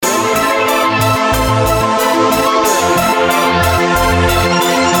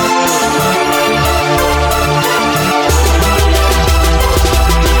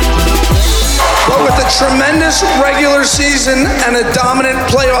tremendous regular season and a dominant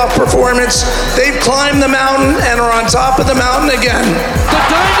playoff performance, they've climbed the mountain and are on top of the mountain again. The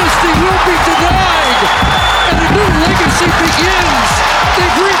dynasty will be denied, and a new legacy begins.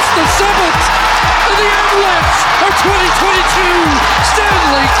 They've reached the summit, and the Avalanche are 2022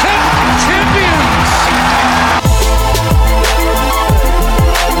 Stanley Cup champions.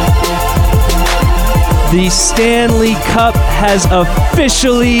 The Stanley Cup has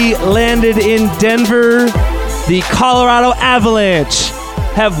officially landed in Denver. The Colorado Avalanche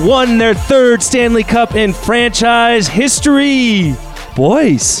have won their third Stanley Cup in franchise history.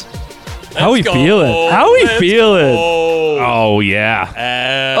 Boys, how we feeling? How we feeling? Oh,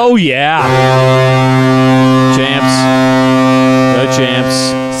 yeah. Oh, yeah. Champs. The champs.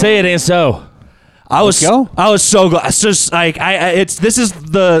 Say it ain't so. I was so glad. It's just like this is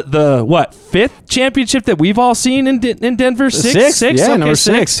the what, fifth championship that we've all seen in Denver. Six. Yeah, okay, number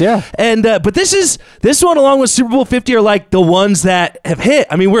six. Yeah. And but this one along with Super Bowl 50 are like the ones that have hit.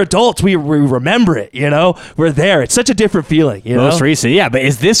 I mean, we're adults. We remember it. You know, we're there. It's such a different feeling. You know? Most recent, yeah. But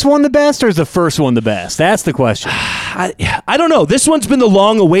is this one the best or is the first one the best? That's the question. I don't know. This one's been the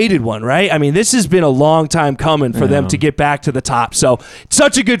long-awaited one, right? I mean, this has been a long time coming for them to get back to the top. So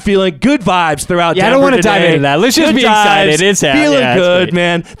such a good feeling, good vibes throughout. Yeah, I don't want to dive into that. Let's just be excited. It's feeling good,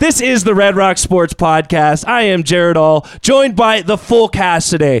 man. This is the Red Rock Sports Podcast. I am Jared All, joined by the full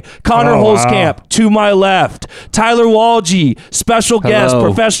cast today. Connor Holzkamp to my left, Tyler Walgie, special guest,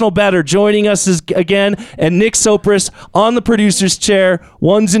 professional bettor, joining us again, and Nick Sopris on the producer's chair,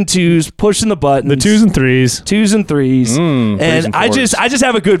 ones and twos, pushing the buttons. The twos and threes. And I just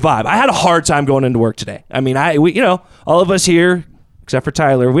have a good vibe. I had a hard time going into work today. I mean, we all of us here, except for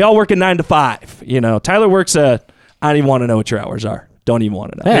Tyler, we all work a 9 to 5. You know, Tyler works I don't even want to know what your hours are. Don't even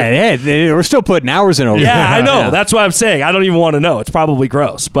want to know. Hey, we're still putting hours in over there. Yeah, I know. Yeah. That's what I'm saying. I don't even want to know. It's probably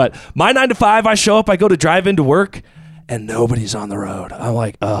gross. But my 9 to 5, I show up, I go to drive into work, and nobody's on the road. I'm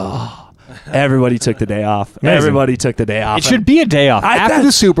like, oh, everybody took the day off. Everybody took the day off. It should be a day off. After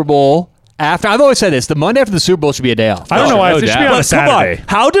the Super Bowl. I've always said this. The Monday after the Super Bowl should be a day off. I don't know why. It should be on a Saturday. Come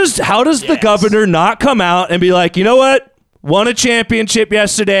on. How does the governor not come out and be like, you know what? Won a championship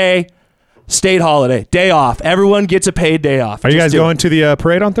yesterday. State holiday. Day off. Everyone gets a paid day off. Are you guys going to the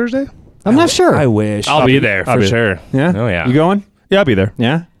parade on Thursday? I'm not sure. I wish. I'll be there for sure. Yeah? Oh, yeah. You going? Yeah, I'll be there.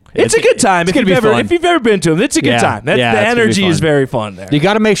 Yeah? It's a good time. If you've ever been to them, it's a good time. The energy is very fun there. You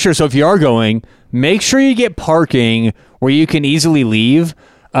got to make sure. So if you are going, make sure you get parking where you can easily leave.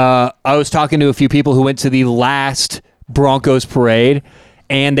 I was talking to a few people who went to the last Broncos parade,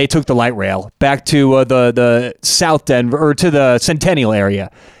 and they took the light rail back to the South Denver, or to the Centennial area,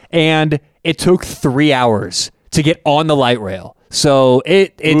 and it took 3 hours to get on the light rail. So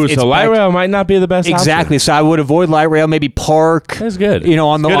it's light rail might not be the best exactly. option. So I would avoid light rail. Maybe park. That's good.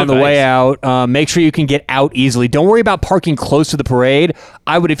 On the way out. Make sure you can get out easily. Don't worry about parking close to the parade.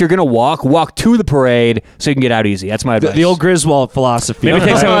 I would, if you're gonna walk to the parade so you can get out easy. That's my advice. The old Griswold philosophy. Maybe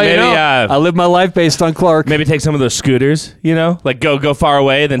take some. I live my life based on Clark. Maybe take some of those scooters. Like go far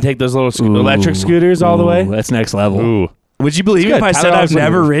away, then take those little electric scooters all the way. That's next level. Ooh. Would you believe if I said I've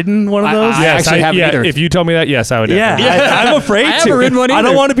never ridden one of those? I actually haven't either. If you told me that, yes, I would. Yeah, I'm afraid to. I haven't ridden one either. I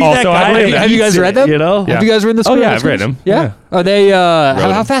don't want to be that guy. Have you guys read them? Yeah. Have you guys ridden the scooter? Oh, yeah, I've ridden them. Yeah? Are they,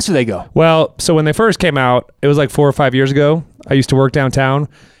 how fast do they go? Well, so when they first came out, it was like 4 or 5 years ago. I used to work downtown,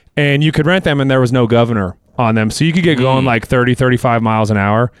 and you could rent them, and there was no governor on them. So you could get going like 30, 35 miles an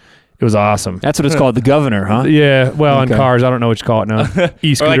hour. It was awesome. That's what it's called, the governor, huh? Yeah, well, on cars, I don't know what you call it now.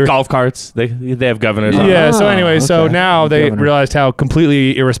 E-scooter. Or like golf carts. They have governors on them. Yeah, so anyway, so now they Governor. realized how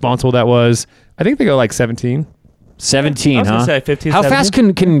completely irresponsible that was. I think they go like 17. 17, I was gonna say 15, How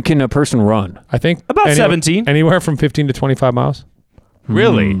 17? fast can a person run? I think About 17. Anywhere from 15 to 25 miles.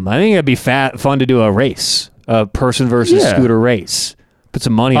 Really? I think it'd be fun to do a race, a person versus scooter race. Put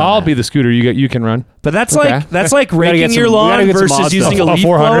some money on I'll that. be the scooter. You can run. But that's Okay. like raking your lawn versus using a leaf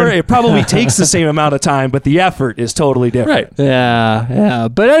 400. blower. It probably takes the same amount of time, but the effort is totally different. Right. Yeah.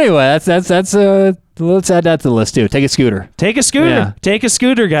 But anyway, that's let's add that to the list too. Take a scooter. Take a scooter. Yeah. Take a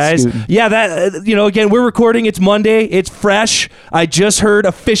scooter, guys. Scooting. Yeah, that again, we're recording. It's Monday. It's fresh. I just heard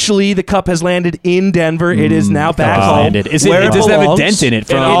officially the cup has landed in Denver. It is now back home. It does where have a belongs. dent in it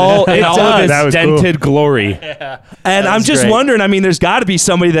from all of That was its dented glory. And I'm just great. wondering. I mean, there's got to be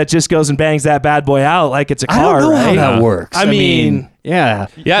somebody that just goes and bangs that bad boy out like it's a I car, don't know right? how that works. I mean, yeah.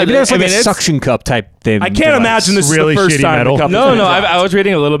 I Maybe there's like mean, a it's- suction cup type thing. I can't imagine this Really is the first shitty time metal. the cup No, has been I was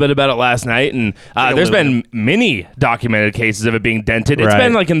reading a little bit about it last night, and there's been many documented cases of it being dented. It's Right.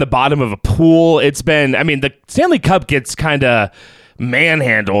 been like in the bottom of a pool. It's been, the Stanley Cup gets kind of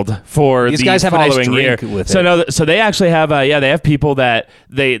manhandled for These the guys have a nice following year. drink with so it. no, so they actually have, they have people that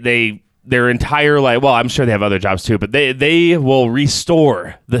they their entire I'm sure they have other jobs too, but they will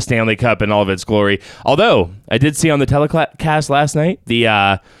restore the Stanley Cup in all of its glory. Although I did see on the telecast last night, the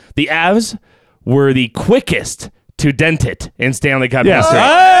Avs were the quickest to dent it in Stanley Cup history.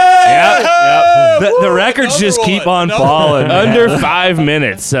 The records just keep on falling. Under 5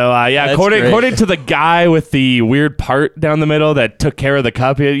 minutes. So according to the guy with the weird part down the middle that took care of the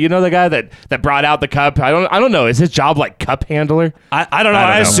cup, you know, the guy that brought out the cup. I don't know. Is his job like cup handler? I don't know.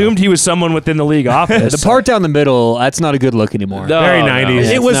 I assumed he was someone within the league office. The part down the middle, that's not a good look anymore. No, Very no.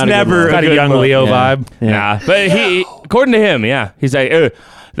 90s. It was not a good never look. Got a young look. Leo Yeah. vibe. Nah, but he, according to him, he's like,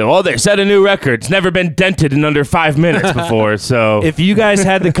 well, they set a new record. It's never been dented in under 5 minutes before. So If you guys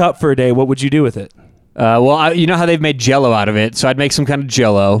had the cup for a day, what would you do with it? You know how they've made Jell-O out of it, so I'd make some kind of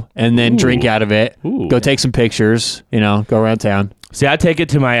Jell-O and then drink out of it. Ooh. Go take some pictures. Go around town. see, I take it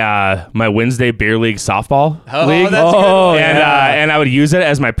to my my Wednesday beer league softball league. that's Oh, and I would use it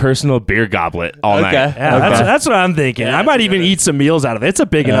as my personal beer goblet all night. Yeah, that's what I'm thinking. I might even eat some meals out of it. It's a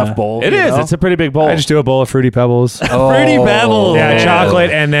big enough bowl. It you is. know? It's a pretty big bowl. I just do a bowl of Fruity Pebbles. Fruity Pebbles. Yeah, Oh.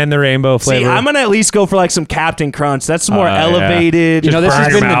 chocolate and then the rainbow flavor. See, I'm gonna at least go for like some Captain Crunch. That's more elevated. This burn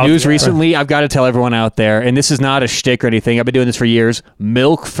has your been in the mouth. news recently. I've got to tell everyone out there, and this is not a shtick or anything. I've been doing this for years.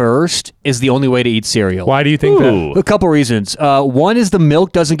 Milk first is the only way to eat cereal. Why do you think Ooh. that? A couple reasons. One is the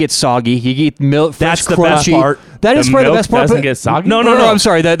milk doesn't get soggy. You get milk. That's fresh, the best crunchy. part. That is The probably the milk best part. doesn't but- get soggy? No. I'm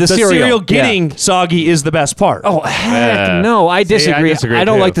sorry. The The cereal. cereal Yeah. getting soggy is the best part. Oh heck Yeah. no! I disagree. disagree I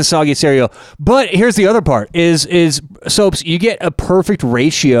don't too. like the soggy cereal. But here's the other part: is soaps. You get a perfect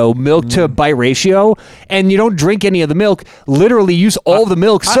ratio, milk to bite ratio, and you don't drink any of the milk. Literally, use all the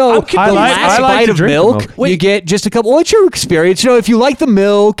milk. So I'm confused. the last I like bite to of drink the milk, milk. you get just a couple. What's your experience? If you like the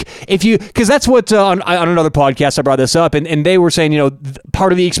milk, because that's what on another podcast I brought this up, and they were saying,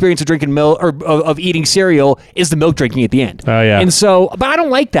 part of the experience of drinking milk or of eating cereal is the milk drinking at the end. Oh, yeah. And so, but I don't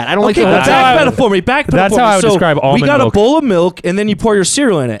like that. I don't Okay, like well, the back pedal for me. Back pedal That's for me. how I would So describe we almond got milk. a bowl of milk, and then you pour your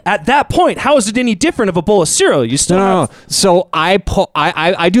cereal in it. At that point, how is it any different of a bowl of cereal? You still No. have So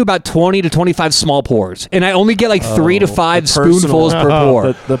I do about 20 to 25 small pours, and I only get like 3 to 5 personal- spoonfuls per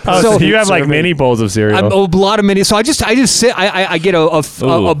pour. the Oh, so you have like mini bowls of cereal. A lot of mini. So I just sit. I get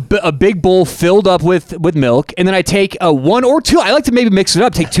a big bowl filled up with milk, and then I take 1 or 2. I like to maybe mix it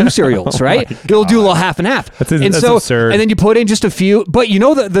up. Take 2 cereals, right? It'll do a little half and half. That's absurd. And then you put in just a few. But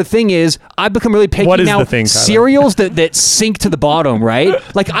the thing is, I've become really picky What is now. the thing, Tyler? Cereals that sink to the bottom, right?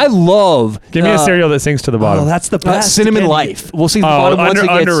 Like I love. Give me a cereal that sinks to the bottom. Oh, that's the best. Cinnamon Again, Life. We'll see the bottom once it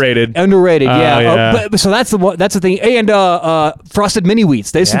gets underrated. Underrated, Oh, yeah. yeah. But so that's the thing. And Frosted Mini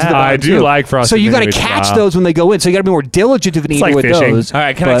Wheats. They sink to the Yeah, bottom I do too. like Frosted So you Mini got to Wheats. catch Wow. those when they go in. So you got to be more diligent of an eater like with fishing. those. All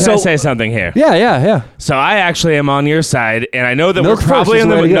right, can I say something here? Yeah. So I actually am on your side, and I know that Milk we're probably first is in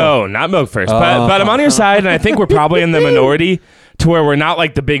the way the to go. no, not milk first, but I'm on your side, and I think we're probably in the minority to where we're not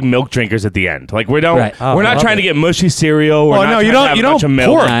like the big milk drinkers at the end. Like we don't, Right. Oh, we're I not love trying to get mushy cereal. We're Oh not no, you trying to have don't. You a bunch don't of milk.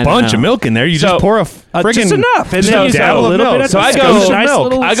 pour I a bunch know. of milk in there. You So- just pour a friggin' just enough, and So then you down add a of little milk. bit of So I Scotch go nice milk.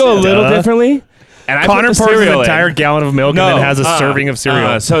 little I go a little Duh. differently. And I Connor put the pours an cereal in. entire gallon of milk and then has a serving of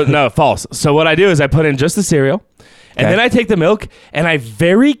cereal. False. So what I do is I put in just the cereal, and then I take the milk and I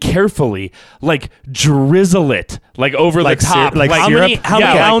very carefully drizzle it over Like the top. syrup- like How syrup? many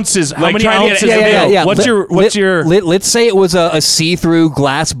ounces? How like many trying to ounces? get it- of milk? Yeah. What's your? Let's say it was a see-through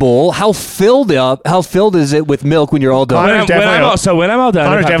glass bowl. How filled is it with milk when you're all done? Connor's definitely when I'm all done,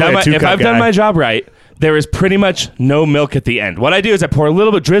 Connor's if I've definitely done a my- if two-cup I've done guy. my job right, there is pretty much no milk at the end. What I do is I pour a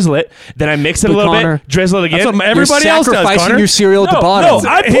little bit, drizzle it, then I mix it But a little Connor, bit, drizzle it again. That's what everybody You're else does, sacrificing Connor. your cereal at the No, bottom.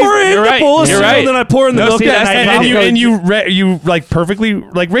 I pour in You're the right. bowl of You're cereal, right. then I pour in the No, milk, see, and that's- you perfectly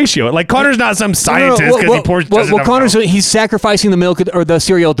ratio it. Like Connor's not some scientist because he pours just enough Connor's milk. he's sacrificing the milk or the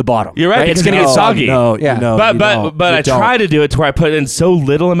cereal at the bottom. You're right, It's because gonna it get gets soggy. soggy. Yeah. But I try to do it to where I put in so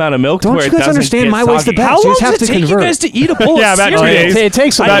little amount of milk to Don't where you it guys doesn't understand get my way's the soggy. best? How You long just have does it to take you convert. guys to eat a bowl Yeah, of about 2 cereal? days. It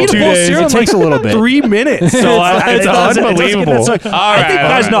takes I about eat a 2 bowl of days. cereal It in takes a little bit. 3 minutes. So It's unbelievable. I think,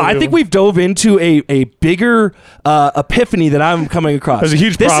 guys, no, I think we've dove into a bigger epiphany that I'm coming across. There's a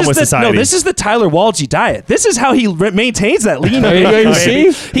huge problem with society. No, this is the Tyler Walgie diet. This is how he maintains that lean. You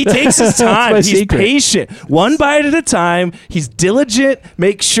see? He takes his time. my He's secret. patient. One bite at a time. He's diligent.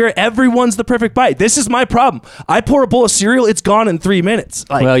 Make sure everyone's the perfect bite. This is my problem. I pour a bowl of cereal. It's gone in 3 minutes.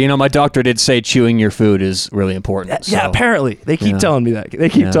 Like, Well, my doctor did say chewing your food is really important. yeah, so. apparently. They keep Yeah. telling me that. They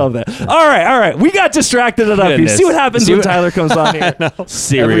keep telling me that. All right. We got distracted enough here. Goodness. See what happens when Tyler comes on here.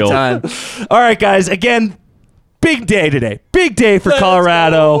 Cereal. Every time. All right, guys. Again, big day today. Big day for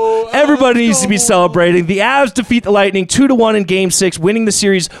Colorado. Everybody needs to be celebrating. The Avs defeat the Lightning 2-1 in Game 6, winning the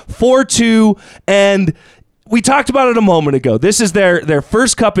series 4-2. And we talked about it a moment ago. This is their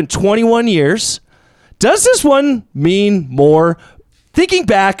first cup in 21 years. Does this one mean more thinking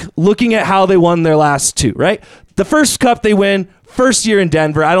back, looking at how they won their last two, right? The first cup they win, first year in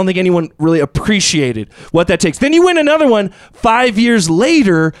Denver. I don't think anyone really appreciated what that takes. Then you win another one 5 years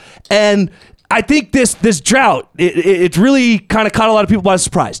later, and I think this drought, it really kind of caught a lot of people by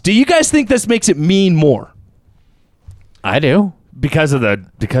surprise. Do you guys think this makes it mean more? I do. Because of the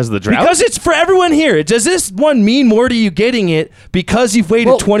drought. Because it's for everyone here. Does this one mean more to you getting it because you've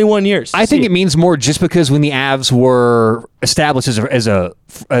waited 21 years? I think it means more just because when the Avs were established as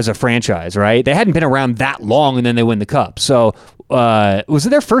a franchise, right? They hadn't been around that long, and then they win the cup. So was it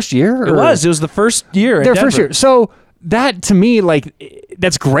their first year? It was the first year. Their first year. So that to me, like,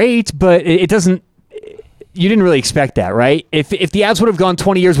 that's great, but it doesn't. You didn't really expect that, right? If the Avs would have gone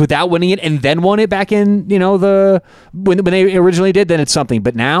 20 years without winning it and then won it back in, when they originally did, then it's something.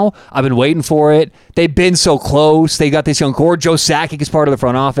 But now I've been waiting for it. They've been so close. They got this young core. Joe Sakic is part of the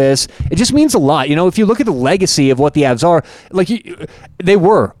front office. It just means a lot. If you look at the legacy of what the Avs are, like they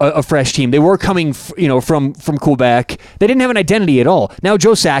were a fresh team. They were coming, from Quebec. They didn't have an identity at all. Now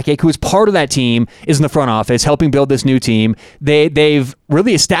Joe Sakic, who is part of that team, is in the front office helping build this new team. They've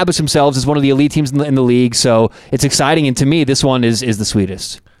really established themselves as one of the elite teams in the league. So it's exciting, and to me, this one is the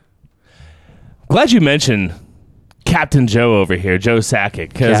sweetest. Glad you mentioned Captain Joe over here, Joe Sakic,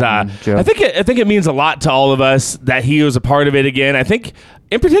 because I think it means a lot to all of us that he was a part of it again. I think,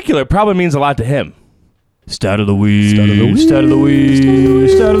 in particular, it probably means a lot to him. Start of the week. Start of the week. Start of the week.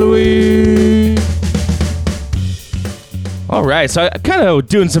 Start of the week. All right, so I kind of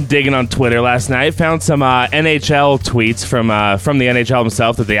doing some digging on Twitter last night. Found some NHL tweets from the NHL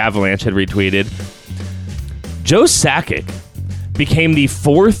himself that the Avalanche had retweeted. Joe Sakic became the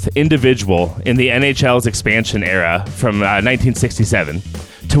fourth individual in the NHL's expansion era from 1967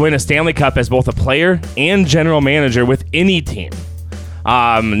 to win a Stanley Cup as both a player and general manager with any team.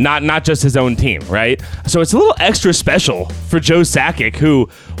 Not just his own team, right? So it's a little extra special for Joe Sakic, who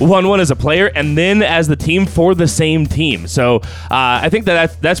won one as a player and then as the team for the same team. So I think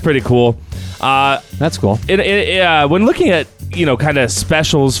that's pretty cool. That's cool. When looking at kind of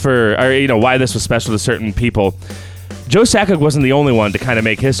specials why this was special to certain people, Joe Sakic wasn't the only one to kind of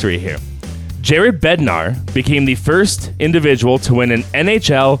make history here. Jared Bednar became the first individual to win an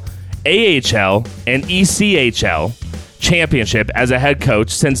NHL, AHL, and ECHL championship as a head coach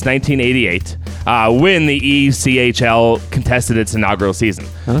since 1988, when the ECHL contested its inaugural season.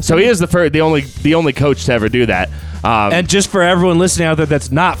 Okay. So he is the only coach to ever do that. And just for everyone listening out there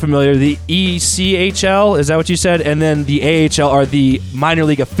that's not familiar, the ECHL, is that what you said? And then the AHL are the minor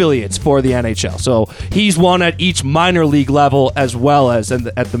league affiliates for the NHL. So he's won at each minor league level as well as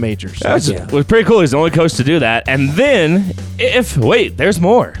at the majors. It was pretty cool. He's the only coach to do that. And then, there's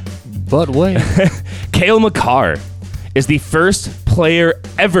more. But wait. Cale Makar is the first player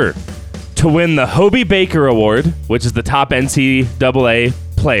ever to win the Hobey Baker Award, which is the top NCAA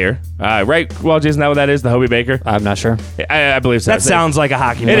player. Right, Well, isn't that what that is, the Hobey Baker? I'm not sure. I believe so. That sounds like a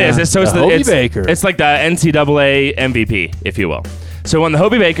hockey name. It is. It's the Hobey Baker. It's like the NCAA MVP, if you will. So he won the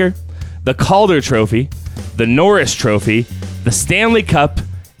Hobey Baker, the Calder Trophy, the Norris Trophy, the Stanley Cup,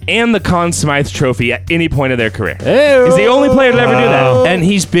 and the Conn Smythe Trophy at any point of their career. Hey-o. He's the only player to ever do that. And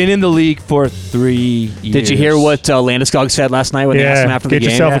he's been in the league for 3 years. Did you hear what Landeskog said last night when they asked him after the game?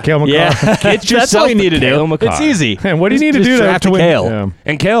 Get yourself a Cale Makar. Yeah, that's all you need to do. It's easy. Man, what do you need to do to win? Cale. Yeah.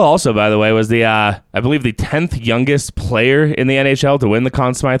 And Cale also, by the way, was the, I believe, the 10th youngest player in the NHL to win the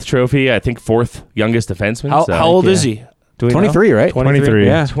Conn Smythe Trophy. I think 4th youngest defenseman. How old is he? 23, right? 23.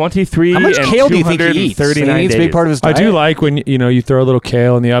 Yeah. 23. How much and kale do you think he eats? 239 He needs to be part of his diet. I do like when you throw a little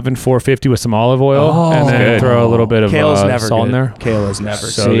kale in the oven, 450 with some olive oil, and then good. throw a little bit of Kale's never salt in good. there. Kale is never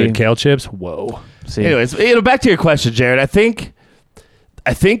So good. good. Kale chips. Whoa. See. Anyways, back to your question, Jared. I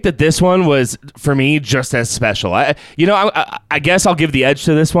think that this one was, for me, just as special. I guess I'll give the edge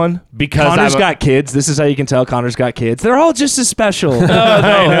to this one because Connor's got kids. This is how you can tell Connor's got kids. They're all just as special.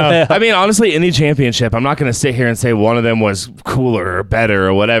 No. I mean, honestly, any championship, I'm not going to sit here and say one of them was cooler or better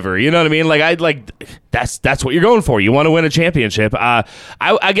or whatever. You know what I mean? That's what you're going for. You want to win a championship. I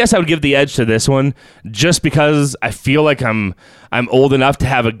guess I would give the edge to this one just because I feel like I'm old enough to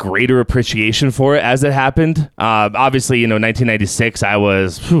have a greater appreciation for it as it happened. Obviously, 1996, I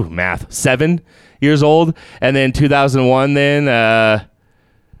was 7 years old, and then 2001, then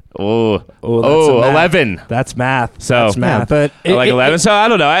 11. That's math. So That's math. but 11. So I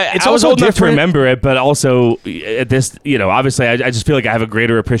don't know. I was also old enough to different. remember it, but also at this, obviously, I just feel like I have a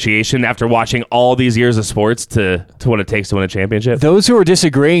greater appreciation after watching all these years of sports to what it takes to win a championship. Those who are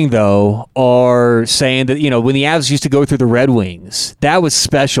disagreeing, though, are saying that, when the Avs used to go through the Red Wings, that was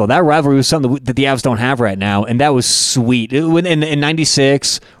special. That rivalry was something that the Avs don't have right now, and that was sweet. In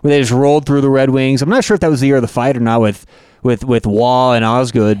 96, where they just rolled through the Red Wings. I'm not sure if that was the year of the fight or not with with Waugh and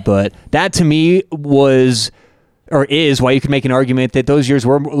Osgood, but that to me was or is why you can make an argument that those years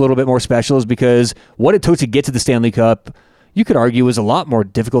were a little bit more special, is because what it took to get to the Stanley Cup, you could argue, was a lot more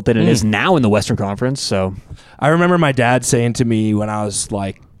difficult than it is now in the Western Conference. So I remember my dad saying to me when I was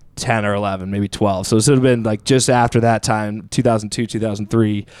like 10 or 11, maybe 12. So this would have been like just after that time, 2002,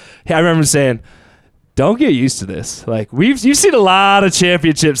 2003. I remember saying, don't get used to this. Like you've seen a lot of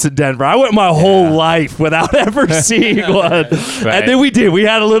championships in Denver. I went my whole life without ever seeing one. And then we did. We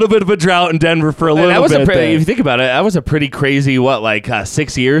had a little bit of a drought in Denver for a little bit. If you think about it, that was a pretty crazy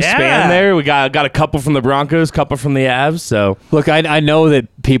 6 years span there. We got a couple from the Broncos, couple from the Avs. So look, I know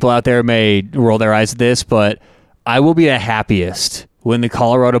that people out there may roll their eyes at this, but I will be the happiest when the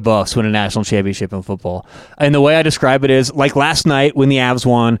Colorado Buffs win a national championship in football. And the way I describe it is, like last night when the Avs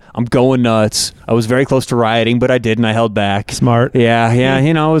won, I'm going nuts. I was very close to rioting, but I didn't. I held back. Smart. Yeah.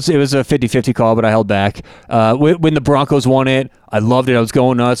 You know, it was a 50-50 call, but I held back. When the Broncos won it, I loved it. I was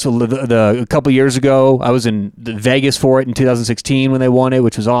going nuts. A couple years ago, I was in Vegas for it in 2016 when they won it,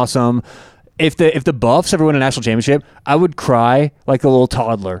 which was awesome. If the Buffs ever win a national championship, I would cry like a little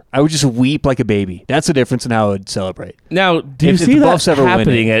toddler. I would just weep like a baby. That's the difference in how I would celebrate. Now, do you see that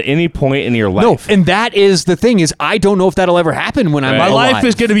happening at any point in your life? No, and that is the thing, is I don't know if that'll ever happen when I'm alive. My life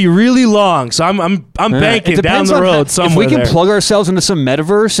is going to be really long, so I'm banking down the road somewhere. If we can plug ourselves into some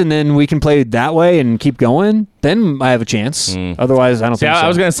metaverse and then we can play that way and keep going, then I have a chance. Otherwise, I don't think so. I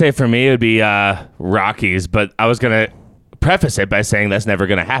was going to say for me it would be Rockies, but I was going to preface it by saying that's never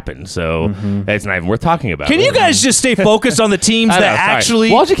going to happen, so it's not even worth talking about. Can you guys just stay focused on the teams that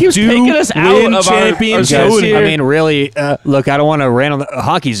actually Walter keeps taking us out of championships? I mean, really, look, I don't want to rant on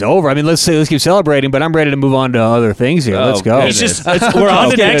hockey's over. I mean, let's keep celebrating, but I'm ready to move on to other things here. Let's go. It's just we're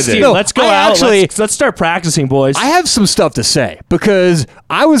on to next year. No, let's go out. Let's start practicing, boys. I have some stuff to say because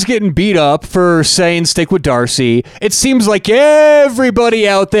I was getting beat up for saying stick with Darcy. It seems like everybody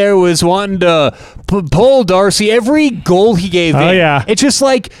out there was wanting to pull Darcy. Every goal he gave in. Yeah. It's just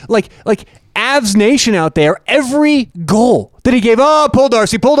like Avs Nation out there, every goal that he gave, pull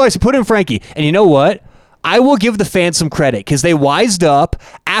Darcy, put in Frankie. And you know what? I will give the fans some credit because they wised up.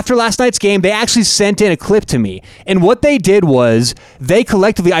 After last night's game, they actually sent in a clip to me. And what they did was they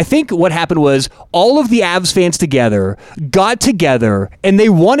collectively, I think what happened was all of the Avs fans got together and they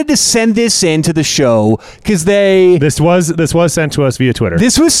wanted to send this in to the show because This was sent to us via Twitter.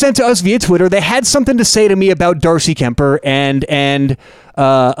 This was sent to us via Twitter. They had something to say to me about Darcy Kemper and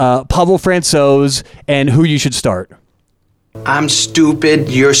Pavel Francouz and who you should start. I'm stupid.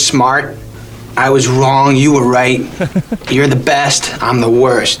 You're smart. I was wrong. You were right. You're the best. I'm the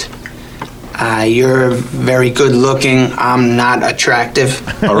worst. You're very good looking. I'm not attractive.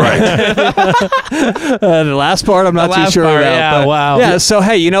 All right. The last part I'm not too sure about. Yeah, wow. Yeah, so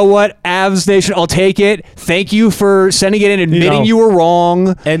hey, you know what? Avs Nation, I'll take it. Thank you for sending it in, admitting you were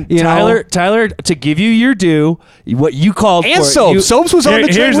wrong. And Tyler, to give you your due, what you called and for. Soaps. Soaps was on the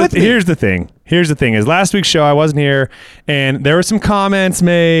train with me. Here's the thing is last week's show I wasn't here, and there were some comments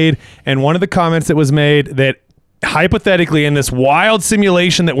made, and one of the comments that was made that hypothetically in this wild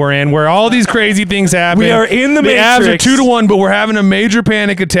simulation that we're in where all these crazy things happen. We are in the Avs Matrix. are 2-1, but we're having a major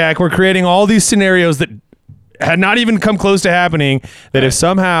panic attack. We're creating all these scenarios that had not even come close to happening, that if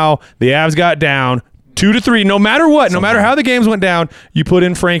somehow the Avs got down 2-3, no matter what, no matter how the games went down, you put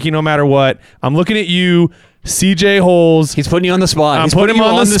in Frankie no matter what. I'm looking at you, CJ Holes. He's putting you on the spot. I'm He's putting him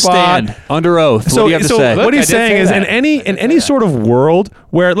on the spot. stand under oath. So what do you have to say? What he's saying is in any sort of world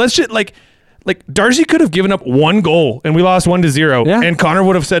where let's just like Darcy could have given up one goal and we lost 1-0, and Connor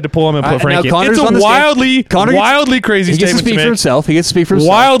would have said to pull him and put Frankie. It's a wildly crazy he gets statement to speak to for himself. He gets to speak for himself.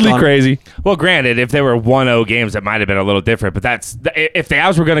 Wildly crazy. Well, granted, if they were 1-0 games, that might have been a little different. But if the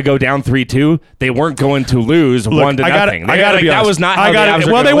Avs were going to go down 3-2, they weren't going to lose 1-0. I gotta be honest. That was not how the Avs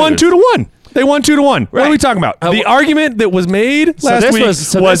were well, they won lose. 2-1. They won 2-1. What are we talking about? The argument that was made last week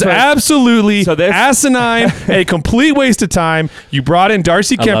was absolutely asinine, a complete waste of time. You brought in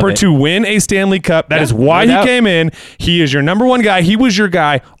Darcy Kemper to win a Stanley Cup. That is why he came in. He is your number one guy. He was your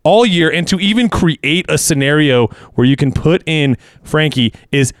guy all year. And to even create a scenario where you can put in Frankie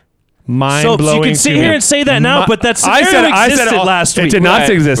is mind-blowing. So you can sit here and say that now, but that scenario existed last week. It did not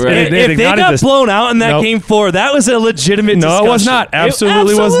exist. Right. If they got blown out in that game 4, that was a legitimate discussion. No, it was not.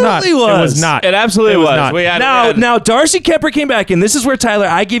 Absolutely was not. It was not. It absolutely was. Now, Darcy Kemper came back, and this is where, Tyler,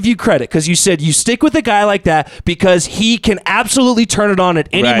 I give you credit, because you said you stick with a guy like that because he can absolutely turn it on at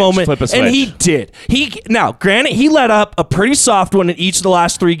any moment, flip a switch. and he did. Now, granted, he let up a pretty soft one in each of the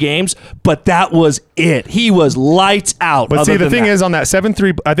last 3 games, but that was it. He was lights out. But see, the thing is, on that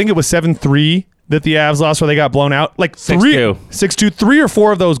 7-3, I think it was 7-3 that the Avs lost where they got blown out. Like 6-2. 6-2, 3 or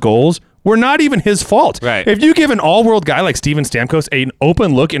 4 of those goals were not even his fault. Right. If you give an all-world guy like Steven Stamkos an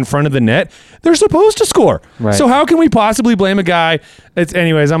open look in front of the net, they're supposed to score. Right. So how can we possibly blame a guy?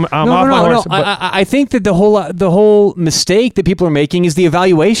 Anyways, I'm off my horse. No. I think that the whole mistake that people are making is the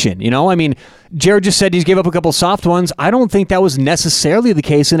evaluation. You know, I mean, Jared just said he's gave up a couple soft ones. I don't think that was necessarily the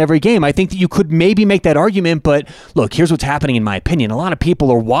case in every game. I think that you could maybe make that argument, but look, here's what's happening in my opinion. A lot of people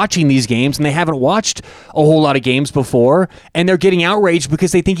are watching these games and they haven't watched a whole lot of games before, and they're getting outraged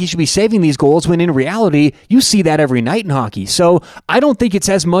because they think he should be saving these goals when in reality, you see that every night in hockey. So I don't think it's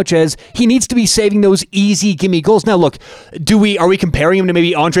as much as he needs to be saving those easy gimme goals. Now look, are we comparing him to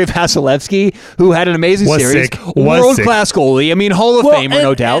maybe Andrei Vasilevsky, who had an amazing series? World-class goalie. I mean, Hall of Famer,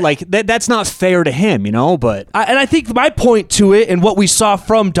 no doubt. Like that's not fair to him, you know, but I think my point to it and what we saw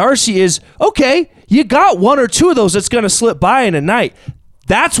from Darcy is, okay, you got one or two of those that's going to slip by in a night.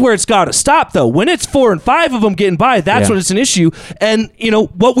 That's where it's got to stop, though. When it's 4 and 5 of them getting by, that's when it's an issue. And, you know,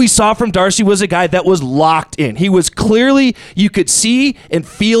 what we saw from Darcy was a guy that was locked in. He was clearly, you could see and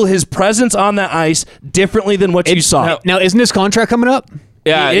feel his presence on that ice differently than what you saw. Now, isn't his contract coming up?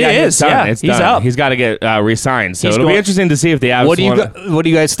 Yeah, it is. It's done. Yeah, it's he's done. out. He's got to get re-signed. So He's it'll be going- interesting to see if the Avs What do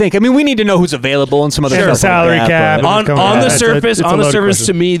you guys think? I mean, we need to know who's available and some other stuff. Salary like cap. that, but- On the It's surface, a loaded to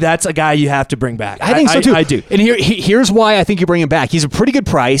question. me, that's a guy you have to bring back. I think so too. I do. And here's why I think you bring him back. He's a pretty good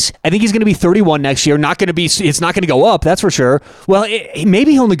price. I think he's going to be 31 next year. It's not going to go up. That's for sure. Well,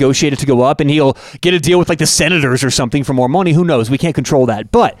 maybe he'll negotiate it to go up, and he'll get a deal with like the Senators or something for more money. Who knows? We can't control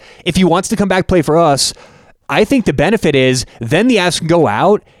that. But if he wants to come back play for us, I think the benefit is then the Avs can go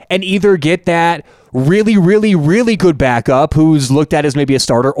out and either get that really, really, really good backup who's looked at as maybe a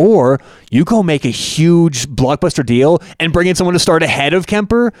starter, or you go make a huge blockbuster deal and bring in someone to start ahead of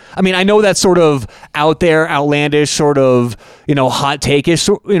Kemper. I mean, I know that's sort of out there, outlandish, sort of, you know, hot take-ish,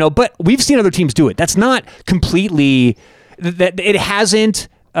 you know, but we've seen other teams do it. That's not completely, that it hasn't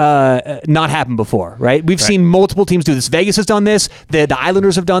not happened before, right? We've seen multiple teams do this. Vegas has done this. The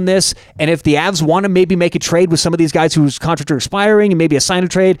Islanders have done this. And if the Avs want to maybe make a trade with some of these guys whose contracts are expiring and maybe a sign a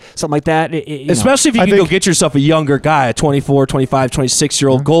trade, something like that. Especially if you can go get yourself a younger guy, a 24, 25,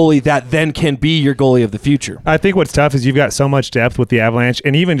 26-year-old goalie that then can be your goalie of the future. I think what's tough is you've got so much depth with the Avalanche,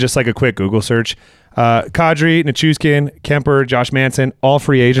 and even just like a quick Google search, Kadri, Nichushkin, Kemper, Josh Manson, all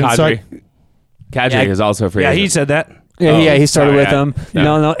free agents. Kadri is also free agent. Yeah, he said that. Yeah, he started with them. Yeah.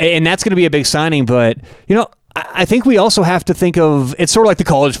 No, and that's going to be a big signing. But you know, I think we also have to think of it's sort of like the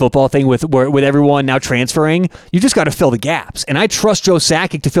college football thing with everyone now transferring. You just got to fill the gaps, and I trust Joe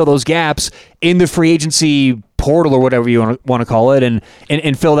Sakic to fill those gaps in the free agency portal or whatever you want to call it, and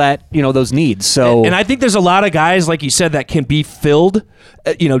fill that, you know, those needs. So, and I think there's a lot of guys, like you said, that can be filled.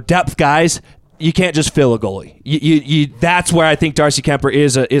 You know, depth guys. You can't just fill a goalie. You that's where I think Darcy Kemper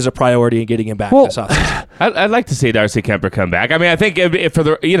is a priority in getting him back this offseason. I'd like to see Darcy Kemper come back. I mean, I think if for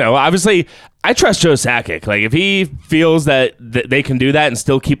the, you know, obviously I trust Joe Sakic. Like if he feels that they can do that and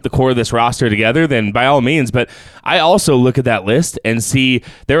still keep the core of this roster together, then by all means. But I also look at that list and see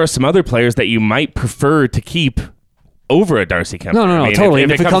there are some other players that you might prefer to keep over a Darcy Kemper. No, I mean, totally.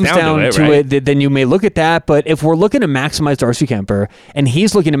 If it comes down to right? it, then you may look at that. But if we're looking to maximize Darcy Kemper and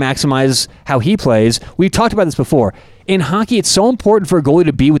he's looking to maximize how he plays, we've talked about this before. In hockey, it's so important for a goalie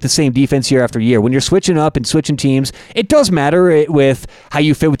to be with the same defense year after year. When you're switching up and switching teams, it does matter with how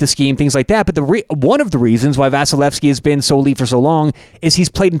you fit with the scheme, things like that. But one of the reasons why Vasilevsky has been so elite for so long is he's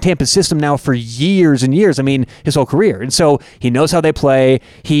played in Tampa's system now for years and years. I mean, his whole career. And so he knows how they play.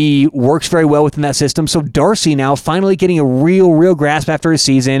 He works very well within that system. So Darcy now finally getting a real grasp after his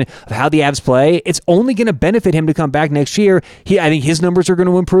season of how the Avs play. It's only going to benefit him to come back next year. I think his numbers are going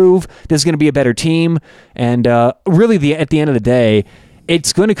to improve. This is going to be a better team. And really, at the end of the day,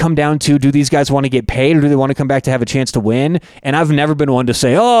 it's going to come down to, do these guys want to get paid or do they want to come back to have a chance to win? And I've never been one to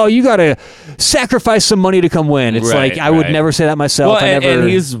say, oh, you got to sacrifice some money to come win. It's I would never say that myself. Well, and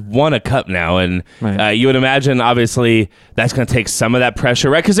he's won a cup now, and you would imagine, obviously, that's going to take some of that pressure,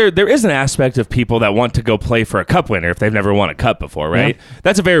 right? Because there is an aspect of people that want to go play for a cup winner if they've never won a cup before, right? Yeah.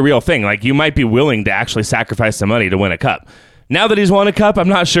 That's a very real thing. Like, you might be willing to actually sacrifice some money to win a cup. Now that he's won a cup, I'm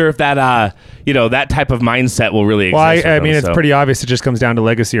not sure if that that type of mindset will really exist. Well, I mean, it's pretty obvious. It just comes down to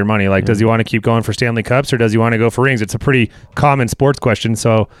legacy or money. Like, does he want to keep going for Stanley Cups or does he want to go for rings? It's a pretty common sports question.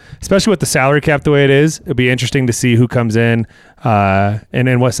 So, especially with the salary cap the way it is, it'll be interesting to see who comes in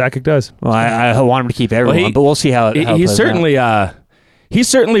and what Sakic does. Well, I want him to keep everyone, but we'll see how it he's certainly he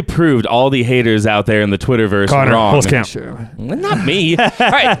certainly proved all the haters out there in the Twitterverse Connor wrong. Holzkamp. Sure. Not me. All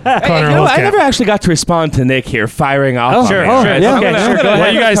right. Connor I never actually got to respond to Nick here firing off. Oh, sure. Right? Yeah.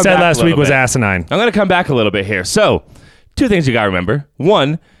 What you guys said last week was asinine. I'm going to come back a little bit here. So, two things you got to remember.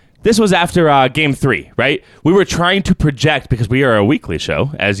 One, this was after Game 3, right? We were trying to project, because we are a weekly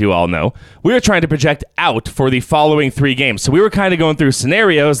show, as you all know, we were trying to project out for the following 3 games. So we were kind of going through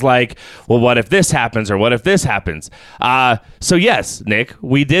scenarios like, well, what if this happens or what if this happens? So yes, Nick,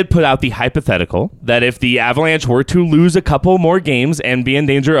 we did put out the hypothetical that if the Avalanche were to lose a couple more games and be in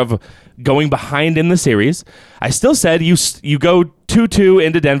danger of going behind in the series, I still said you go 2-2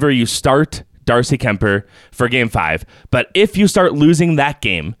 into Denver, you start Darcy Kuemper for Game 5. But if you start losing that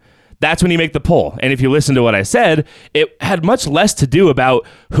game, that's when you make the pull. And if you listen to what I said, it had much less to do about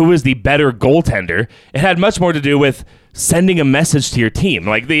who is the better goaltender. It had much more to do with sending a message to your team,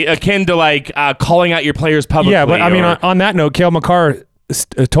 like akin to calling out your players publicly. Yeah, but I mean, on that note, Cale Makar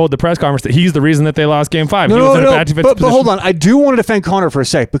told the press conference that he's the reason that they lost Game 5. But hold on. I do want to defend Connor for a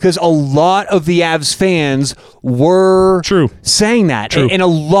sec, because a lot of the Avs fans were saying that. And a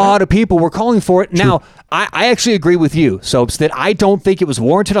lot of people were calling for it. Now, I actually agree with you, Soaps, that I don't think it was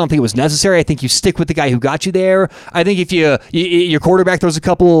warranted. I don't think it was necessary. I think you stick with the guy who got you there. I think if your quarterback throws a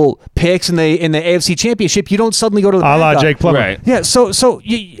couple picks in the AFC Championship, you don't suddenly go to the a la Jake Plummer. Right. Yeah,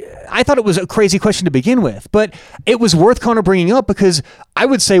 I thought it was a crazy question to begin with, but it was worth Connor bringing up, because I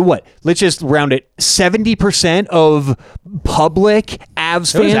would say, let's just round it, 70% of public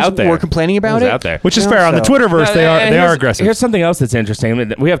Avs fans were complaining about it. Out there. Which is fair. On the Twitterverse, they are aggressive. Here's something else that's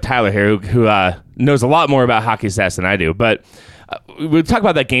interesting. We have Tyler here who knows a lot more about hockey stats than I do, but we talk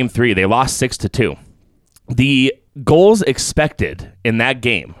about that Game 3. They lost 6-2. The goals expected in that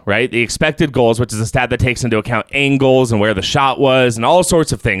game, right? The expected goals, which is a stat that takes into account angles and where the shot was and all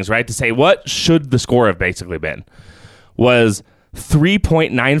sorts of things, right? To say what should the score have basically been, was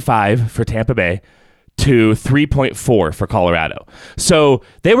 3.95 for Tampa Bay to 3.4 for Colorado. So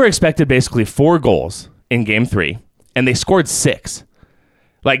they were expected basically 4 goals in Game 3, and they scored 6.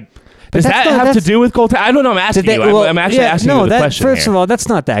 Does that have to do with goaltending? I don't know. I'm asking you. I'm actually asking you the question. First of all, that's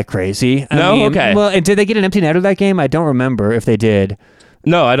not that crazy. Okay. Well, and did they get an empty netter that game? I don't remember if they did.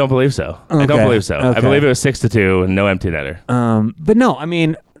 No, I don't believe so. Okay. I don't believe so. Okay. I believe it was 6-2 and no empty netter. But no, I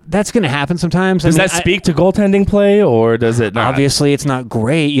mean, that's going to happen sometimes. Does that speak to goaltending play, or does it not? Obviously, it's not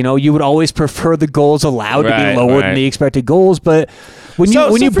great. You would always prefer the goals allowed to be lower than the expected goals, but when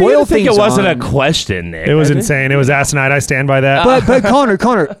you boil things, it wasn't a question, Nick. It was insane. It was asinine. I stand by that. But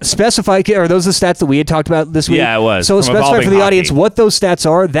Connor, specify. Are those the stats that we had talked about this week? Yeah, it was. So specify for the audience what those stats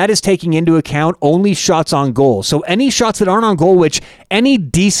are. That is taking into account only shots on goal. So any shots that aren't on goal, which any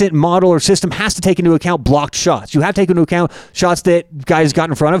decent model or system has to take into account, blocked shots. You have to take into account shots that guys got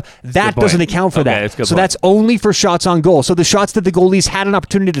in front of. That doesn't account for that. So that's only for shots on goal. So the shots that the goalies had an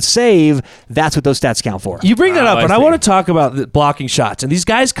opportunity to save, that's what those stats count for. You bring that up, and I want to talk about the blocking shots. And these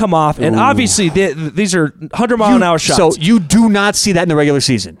guys come off, and obviously these are 100-mile-an-hour shots. So you do not see that in the regular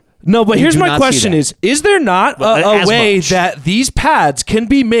season. No, but here's my question is there not a way that these pads can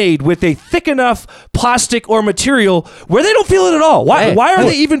be made with a thick enough plastic or material where they don't feel it at all? Why are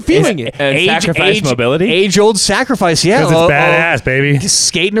they even feeling it? And sacrifice mobility? Age-old sacrifice, yeah. Because it's badass, baby.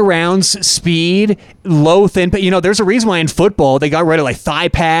 Skating around, speed, low, thin. There's a reason why in football they got rid of thigh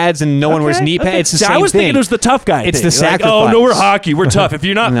pads and no one wears knee pads. It's the same thing. I was thinking it was the tough guy It's thing. the sacrifice. We're hockey. We're tough. If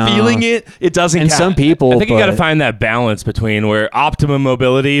you're not feeling it, it doesn't count. And some people... I think you got to find that balance between where optimum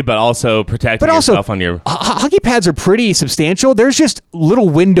mobility, but also protecting yourself on your... Hockey pads are pretty substantial. There's just little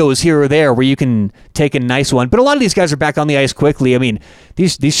windows here or there where you can take a nice one. But a lot of these guys are back on the ice quickly. I mean,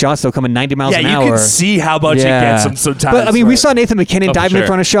 these shots, they'll come in 90 miles an hour. Yeah, you can see how much it gets them sometimes. But, we saw Nathan McKinnon diving in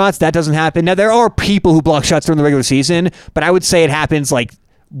front of shots. That doesn't happen. Now, there are people who block shots during the regular season, but I would say it happens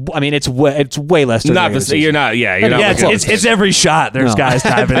it's way less. You're not. It's every shot. There's guys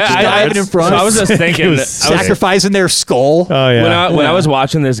diving in front. So I was just thinking, sacrificing their skull. Oh yeah. When I was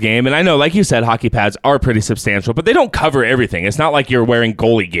watching this game, and I know, like you said, hockey pads are pretty substantial, but they don't cover everything. It's not like you're wearing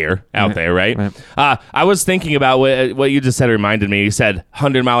goalie gear out there, right? I was thinking about what you just said. Reminded me. You said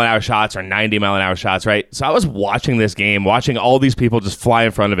 100-mile-an-hour shots or 90-mile-an-hour shots, right? So I was watching this game, watching all these people just fly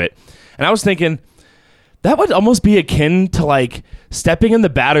in front of it, and I was thinking, that would almost be akin to stepping in the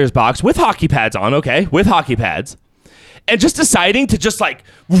batter's box with hockey pads on, with hockey pads, and just deciding to just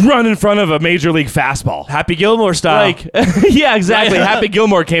run in front of a major league fastball. Happy Gilmore style. Yeah, exactly. Happy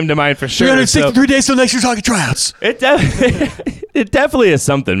Gilmore came to mind for sure. 363 days till next year's hockey tryouts. It definitely is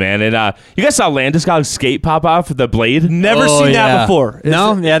something, man. And you guys saw Landeskog's skate pop off with the blade? Never seen that before.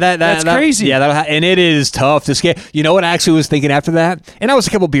 That's crazy. Yeah, and it is tough to skate. You know what I actually was thinking after that? And I was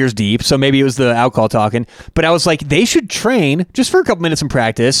a couple beers deep, so maybe it was the alcohol talking. But I was like, they should train just for a couple minutes in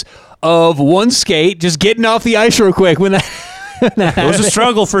practice of one skate, just getting off the ice real quick when that... It was a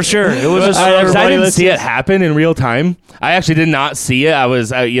struggle for sure. It was a struggle. I didn't see it happen in real time. I actually did not see it. I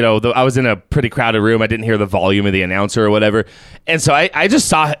was, I was in a pretty crowded room. I didn't hear the volume of the announcer or whatever, and so I just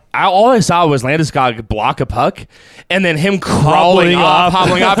saw all I saw was Landeskog block a puck, and then him hobbling off,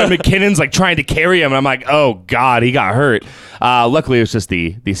 and McKinnon's like trying to carry him. And I'm like, oh God, he got hurt. Luckily, it was just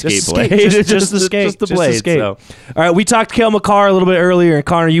the skate blade. Just the blade. So. All right, we talked Cale Makar a little bit earlier, and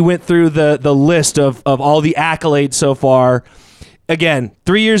Connor, you went through the list of all the accolades so far. Again,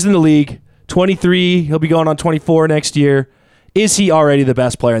 3 years in the league, 23. He'll be going on 24 next year. Is he already the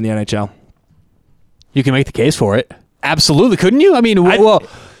best player in the NHL? You can make the case for it. Absolutely, couldn't you? I mean, well,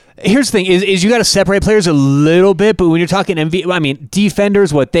 here's the thing: is you got to separate players a little bit. But when you're talking I mean,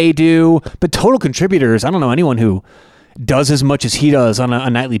 defenders, what they do, but total contributors, I don't know anyone who does as much as he does on a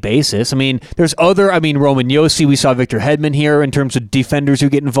nightly basis. I mean, there's Roman Josi. We saw Victor Hedman here in terms of defenders who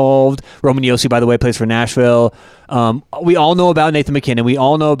get involved. Roman Josi, by the way, plays for Nashville. We all know about Nathan McKinnon. We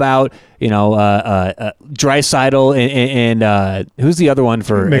all know about Draisaitl and who's the other one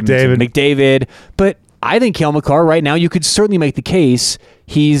for McDavid. But I think Cale Makar right now, you could certainly make the case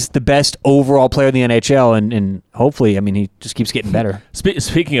he's the best overall player in the NHL, and hopefully, I mean, he just keeps getting better.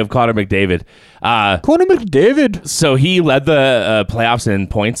 Speaking of Connor McDavid. So he led the playoffs in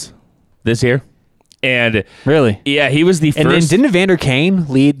points this year. And really? Yeah, he was the first. And then didn't Evander Kane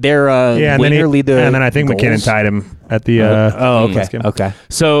lead their lead the and then I think goals? McKinnon tied him at the okay.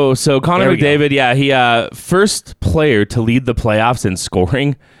 So Connor McDavid, he first player to lead the playoffs in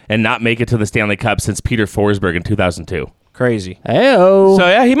scoring and not make it to the Stanley Cup since Peter Forsberg in 2002. Crazy. Hey-o. So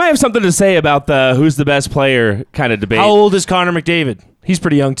yeah, he might have something to say about the who's the best player kind of debate. How old is Connor McDavid? He's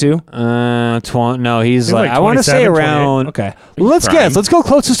pretty young too. No, he's like I want to say around. Okay, let's guess. Let's go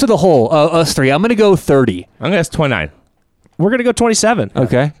closest to the hole. Us three. I'm gonna go 30. I'm gonna guess 29. We're gonna go 27.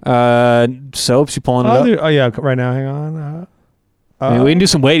 Okay. Soaps, you pulling it up? Oh yeah, right now. Hang on. I mean, we can do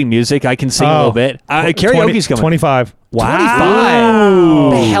some waiting music. I can sing a little bit. Karaoke's coming. 25. Wow.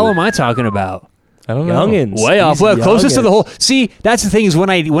 What the hell am I talking about? I don't know. Youngins. Way off. Well, closest to the hole. See, that's the thing is when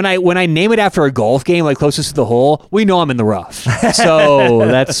I name it after a golf game, like closest to the hole, we know I'm in the rough. So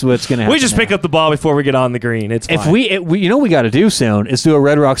that's what's gonna happen. We just pick up the ball before we get on the green. It's fine. If we you know what we got to do soon is do a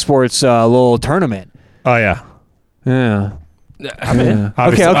Red Rock Sports little tournament. Oh yeah. Yeah. I'm in.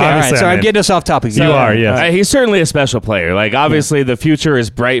 Okay. All right. So I'm getting us off topic. You are, yeah. He's certainly a special player. Like, obviously, the future is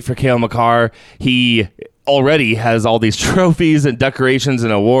bright for Cale Makar. He already has all these trophies and decorations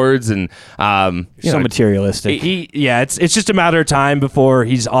and awards and so materialistic. It's just a matter of time before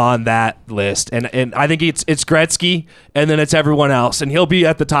he's on that list, and I think it's Gretzky, and then it's everyone else, and he'll be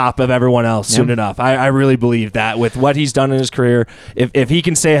at the top of everyone else soon enough. I really believe that with what he's done in his career, if he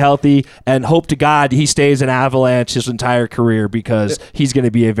can stay healthy, and hope to God he stays in Avalanche his entire career, because he's going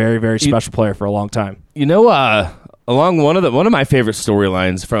to be a very, very special player for a long time. You know, along one of my favorite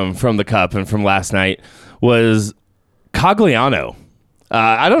storylines from the Cup and from last night was Cogliano.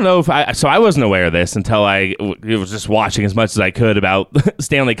 I don't know if I wasn't aware of this until I was just watching as much as I could about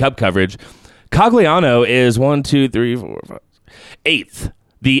Stanley Cup coverage. Cogliano is 8th.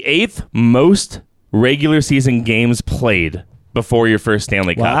 The 8th most regular season games played before your first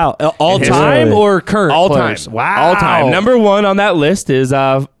Stanley Cup. Wow. All time or current all players? Time. Wow. All time. Number 1 on that list is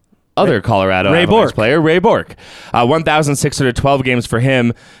other Colorado Avalanche player, Ray Bourque. 1,612 games for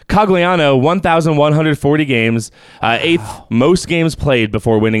him. Cogliano, 1,140 games. 8th most games played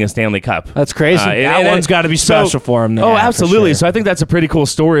before winning a Stanley Cup. That's crazy. That one's got to be special for him. Oh, absolutely. Sure. So I think that's a pretty cool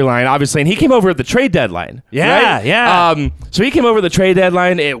storyline, obviously. And he came over at the trade deadline. Yeah, right? yeah. So he came over the trade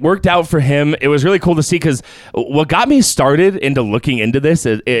deadline. It worked out for him. It was really cool to see, because what got me started into looking into this,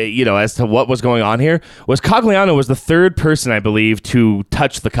 as to what was going on here, was Cogliano was the 3rd person, I believe, to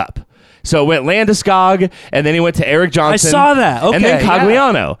touch the cup. So it went Landeskog, and then he went to Eric Johnson. I saw that. Okay, and then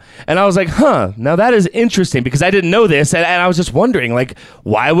Cogliano. Yeah. And I was like, now that is interesting, because I didn't know this, and I was just wondering, like,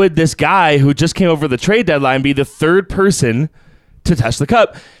 why would this guy who just came over the trade deadline be the 3rd person to touch the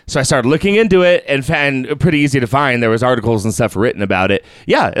cup? So I started looking into it, and pretty easy to find. There was articles and stuff written about it.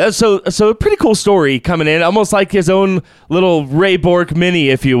 Yeah, so a pretty cool story coming in, almost like his own little Ray Bourque mini,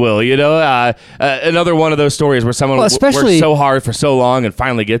 if you will. Another one of those stories where someone worked so hard for so long and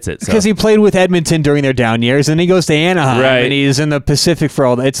finally gets it. Because he played with Edmonton during their down years, and he goes to Anaheim, and he's in the Pacific for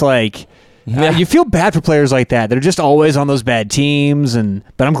all that. It's like... you feel bad for players like that. They're just always on those bad teams,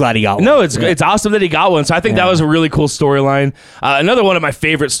 but I'm glad he got one. No, it's awesome that he got one. So I think that was a really cool storyline. Another one of my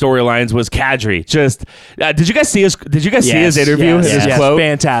favorite storylines was Kadri. Just did you guys see his interview? His quote?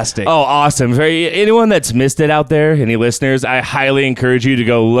 Fantastic. Oh, awesome! Anyone that's missed it out there, any listeners, I highly encourage you to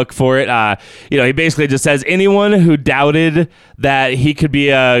go look for it. He basically just says, anyone who doubted that he could be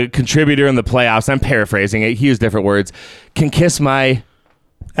a contributor in the playoffs, I'm paraphrasing it, he used different words, can kiss my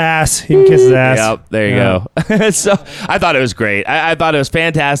Ass. He can kiss his ass. Yep, there you go. So I thought it was great. I thought it was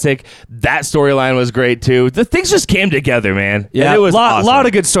fantastic. That storyline was great too. The things just came together, man. Yeah, and it was a awesome. lot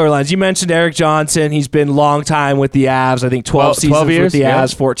of good storylines. You mentioned Eric Johnson. He's been long time with the Avs. I think 12 seasons years, with the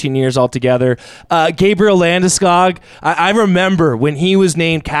Avs, 14 years altogether. Gabriel Landeskog, I remember when he was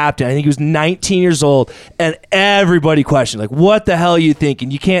named captain. I think he was 19 years old, and everybody questioned, like, what the hell are you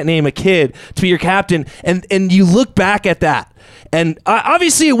thinking? You can't name a kid to be your captain. And you look back at that. And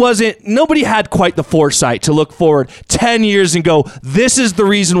obviously it wasn't, nobody had quite the foresight to look forward 10 years and go, this is the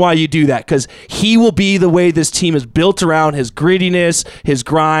reason why you do that, because he will be the way this team is built around his grittiness, his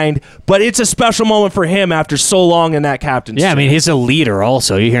grind. But it's a special moment for him after so long in that captaincy. Yeah, I mean, he's a leader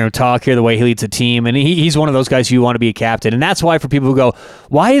also. You hear him talk, hear the way he leads a team, and he's one of those guys who you want to be a captain. And that's why for people who go,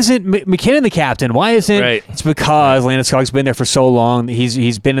 why isn't McKinnon the captain? Why isn't right. It's because Landeskog's been there for so long.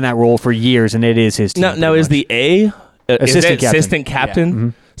 He's been in that role for years, and it is his team. Now is the A... Assistant captain. Yeah. Mm-hmm.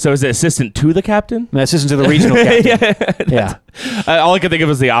 So is it assistant to the captain? No, assistant to the regional captain. yeah. All I could think of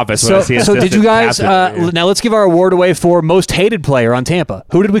was The Office. So did you guys? Now let's give our award away for most hated player on Tampa.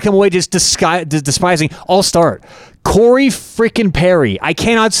 Who did we come away just despising? I'll start. Corey freaking Perry. I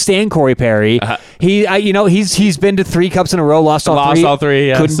cannot stand Corey Perry. He's been to 3 cups in a row, lost all three.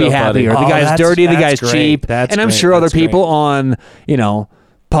 Yeah, couldn't be happier. The guy's dirty. The guy's cheap. And I'm sure other people on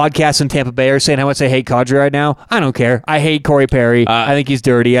podcasts in Tampa Bay are saying how much I hate Kadri right now. I don't care. I hate Corey Perry. I think he's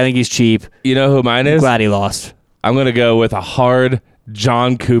dirty. I think he's cheap. You know who mine is? Glad he lost. I'm going to go with a hard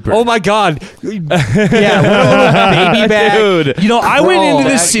John Cooper. Oh, my God. Yeah, what a little baby bag. Dude. I went into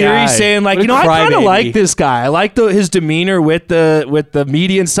this series saying, like, I kind of like this guy. I like his demeanor with the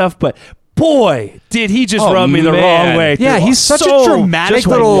media and stuff, but boy, did he just rub me the wrong way. Yeah, he's such a dramatic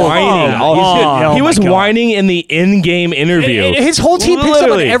little whining. He was whining in the in-game interview. His whole team picks up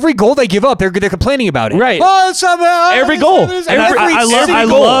on every goal they give up. They're complaining about it. Right. Oh, somehow every goal. I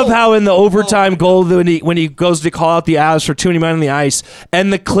love how in the overtime goal when he goes to call out the Avs for too many men on the ice,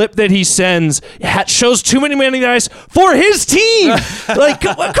 and the clip that he sends shows too many men on the ice for his team. Like,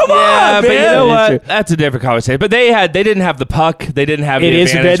 come on, man. But you know what? That's a different conversation. But they didn't have the puck. They didn't have the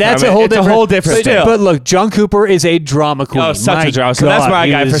advantage. That's a whole different thing. But look, John Cooper is a drama queen. Oh, such a drama. So that's my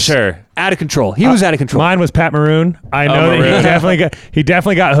guy for sure. Out of control. He was out of control. Mine was Pat Maroon. I know that he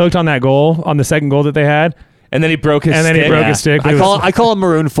definitely got hooked on that goal, on the second goal that they had. And then he broke his stick. I call him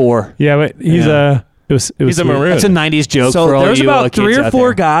Maroon 4. Yeah, but he's he's a Maroon. That's a 90s joke so for all you there's about 3 or 4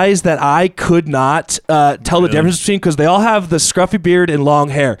 there. guys that I could not tell the difference between, because they all have the scruffy beard and long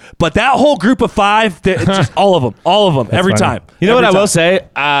hair. But that whole group of 5, just all of them, every time. You know what I will say?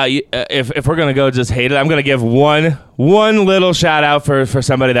 If we're gonna go just hate it, I'm gonna give one little shout out for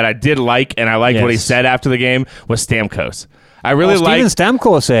somebody that I did like, and I liked what he said after the game, was Stamkos. I really liked Steven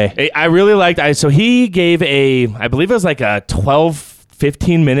Stamkos. I really liked. So he gave I believe it was like a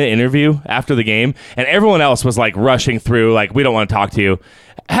 15-minute interview after the game, and everyone else was like rushing through, like, we don't want to talk to you.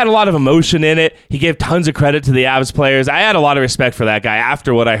 Had a lot of emotion in it. He gave tons of credit to the Avs players. I had a lot of respect for that guy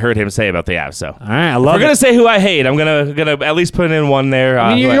after what I heard him say about the Avs. So, all right, I love it. We're gonna say who I hate. I'm gonna at least put in one there.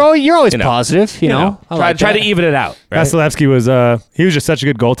 I mean, you're always positive, you know. Try to even it out. Right? Vasilevsky was he was just such a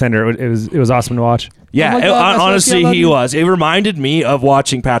good goaltender. It was awesome to watch. Yeah, honestly, he was. It reminded me of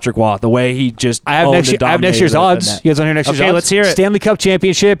watching Patrick Waugh, the way he just. I have next year's odds. You guys want to hear next year's odds? Okay, let's hear it. Stanley Cup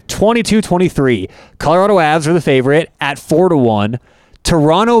Championship 22-23. Colorado Avs are the favorite at 4-1.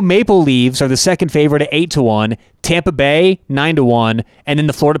 Toronto Maple Leafs are the second favorite at 8-1. Tampa Bay 9-1, and then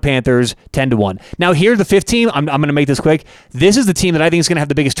the Florida Panthers 10-1. Now here's the 5th team. I'm going to make this quick. This is the team that I think is going to have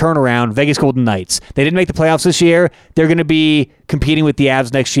the biggest turnaround. Vegas Golden Knights. They didn't make the playoffs this year. They're going to be competing with the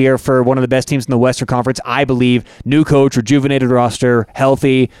Avs next year for one of the best teams in the Western Conference, I believe. New coach, rejuvenated roster,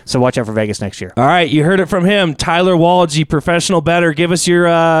 healthy. So watch out for Vegas next year. All right, you heard it from him, Tyler Walgie, professional bettor. Give us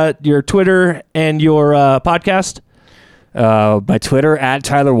your Twitter and your podcast. My Twitter at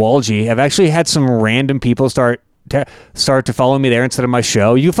Tyler Walgie. I've actually had some random people start to follow me there instead of my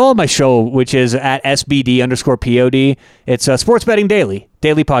show. You can follow my show, which is at SBD_POD. It's Sports Betting Daily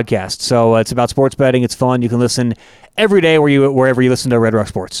podcast. So it's about sports betting. It's fun. You can listen every day wherever you listen to Red Rock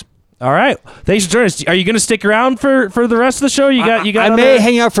Sports. All right. Thanks for joining us. Are you going to stick around for the rest of the show? I may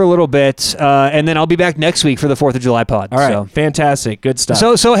hang out for a little bit, and then I'll be back next week for the 4th of July pod. All right. So. Fantastic. Good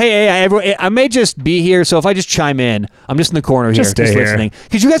stuff. So hey, I may just be here, so if I just chime in, I'm just in the corner here, just listening.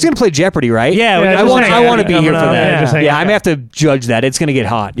 Because you guys are going to play Jeopardy, right? Yeah. I want to be here for that. Yeah, I may have to judge that. It's going to get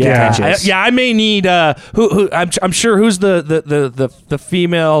hot. Yeah. I may need who I'm sure who's the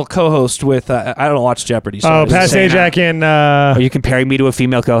female co-host with I don't watch Jeopardy. So Pat Sajak and are you comparing me to a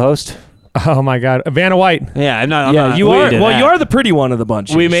female co-host? Oh my God, Vanna White. Yeah, I'm not. You are. Well, you are the pretty one of the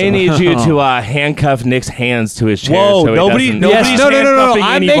bunch. We may need you to handcuff Nick's hands to his chair. Whoa, so nobody's No.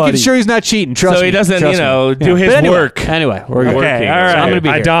 I'm anybody. making sure he's not cheating. Trust me. So he doesn't, do his But anyway, work. Anyway, we're good. Okay, all right. I'm gonna be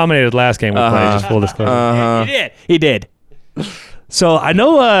I here. dominated last game with play. Just full disclosure. He did. So I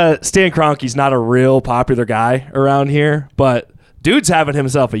know Stan Kroenke's not a real popular guy around here, but dude's having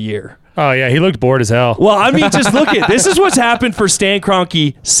himself a year. Oh yeah, he looked bored as hell. Well, I mean, just look at this is what's happened for Stan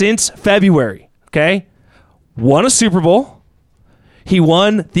Kroenke since February. Okay, won a Super Bowl. He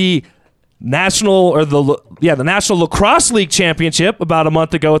won the National Lacrosse League Championship about a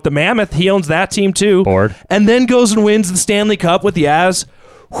month ago with the Mammoth. He owns that team too. Bored. And then goes and wins the Stanley Cup with the Avs.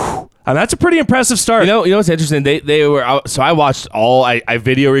 Whew. I mean, that's a pretty impressive start. You know what's interesting? They were out, so I watched I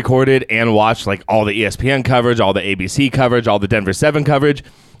video recorded and watched like all the ESPN coverage, all the ABC coverage, all the Denver 7 coverage.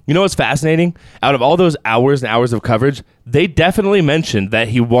 You know what's fascinating? Out of all those hours and hours of coverage, they definitely mentioned that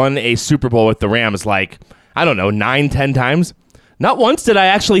he won a Super Bowl with the Rams like, I don't know, 9-10 times. Not once did I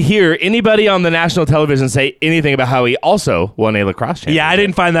actually hear anybody on the national television say anything about how he also won a lacrosse championship. Yeah, I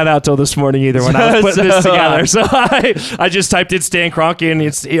didn't find that out till this morning either when I was putting this together. So I just typed in Stan Kroenke,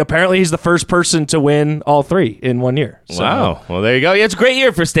 and apparently he's the first person to win all three in 1 year. So wow. Well, there you go. Yeah, it's a great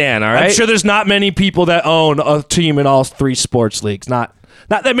year for Stan, all right? I'm sure there's not many people that own a team in all three sports leagues. Not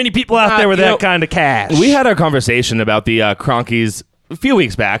that many people out there with that kind of cash. We had our conversation about the Kroenkes a few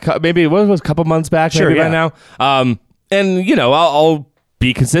weeks back. Maybe what was a couple months back Sure, by now. And, I'll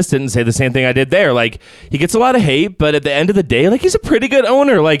be consistent and say the same thing I did there. Like, he gets a lot of hate, but at the end of the day, like, he's a pretty good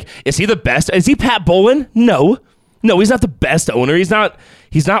owner. Like, is he the best? Is he Pat Bowlen? No, he's not the best owner. He's not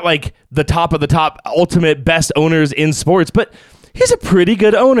like the top of the top ultimate best owners in sports, but he's a pretty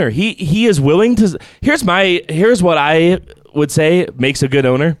good owner. He is willing to. Here's what I would say makes a good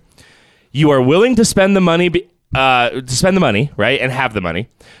owner. You are willing to spend the money, right, and have the money.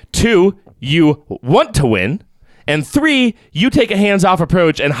 2, you want to win. And 3, you take a hands-off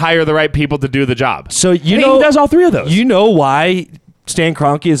approach and hire the right people to do the job. So he does all 3 of those. You know why Stan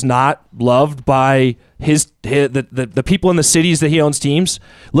Kroenke is not loved by the people in the cities that he owns teams?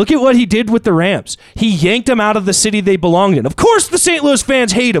 Look at what he did with the Rams. He yanked them out of the city they belonged in. Of course, the St. Louis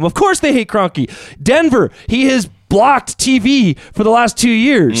fans hate him. Of course, they hate Kroenke. Denver, he has blocked TV for the last 2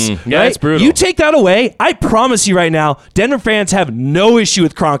 years. Yeah, it's brutal. You take that away, I promise you right now, Denver fans have no issue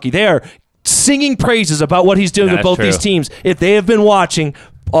with Kroenke. They are singing praises about what he's doing with both these teams if they have been watching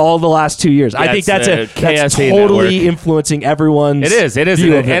all the last 2 years. I think that's totally influencing everyone's It is, and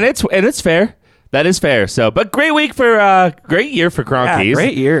it's fair. That is fair. So, but great week for great year for Kroenke. Yeah,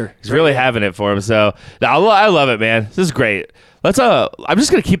 great year. He's really having it for him. So I love it, man. This is great. I'm just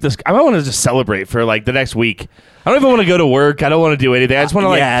gonna keep this. I want to just celebrate for like the next week. I don't even want to go to work. I don't want to do anything. I just want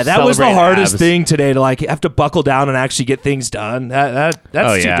to that was the hardest thing today, to like have to buckle down and actually get things done. That's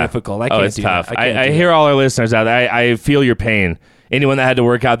too difficult. I can't it's do tough. that. I hear all our listeners out there. I feel your pain. Anyone that had to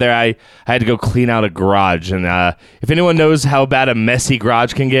work out there, I had to go clean out a garage, and if anyone knows how bad a messy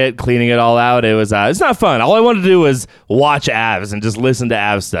garage can get, cleaning it all out, it's not fun. All I wanted to do was watch Avs and just listen to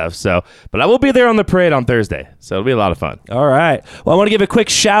Avs stuff. So, but I will be there on the parade on Thursday, so it'll be a lot of fun. All right. Well, I want to give a quick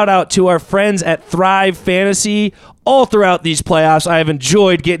shout out to our friends at Thrive Fantasy. All throughout these playoffs, I have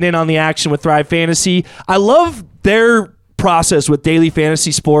enjoyed getting in on the action with Thrive Fantasy. I love their process with daily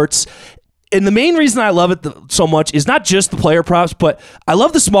fantasy sports. And the main reason I love it so much is not just the player props, but I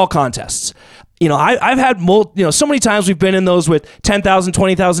love the small contests. I've had so many times we've been in those with 10,000,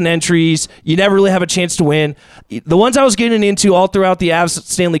 20,000 entries. You never really have a chance to win. The ones I was getting into all throughout the Avs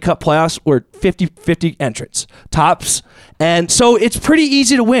Stanley Cup playoffs were 50-50 entrants, tops. And so it's pretty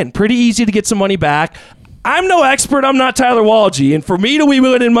easy to win, pretty easy to get some money back. I'm no expert. I'm not Tyler Walgie. And for me to be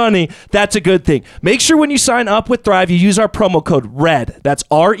winning money, that's a good thing. Make sure when you sign up with Thrive, you use our promo code RED. That's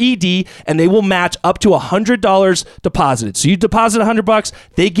RED, and they will match up to $100 deposited. So you deposit $100,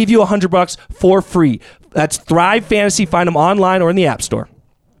 they give you $100 for free. That's Thrive Fantasy. Find them online or in the App Store.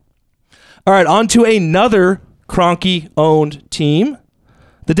 All right, on to another Kroenke-owned team.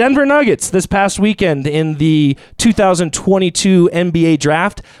 The Denver Nuggets this past weekend in the 2022 NBA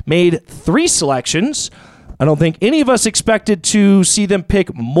draft made 3 selections. I don't think any of us expected to see them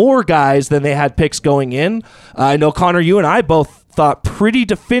pick more guys than they had picks going in. I know, Connor, you and I both thought pretty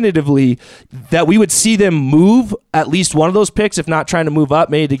definitively that we would see them move at least one of those picks, if not trying to move up,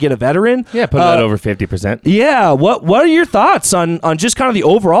 maybe to get a veteran. Yeah, put that over 50%. Yeah, what are your thoughts on just kind of the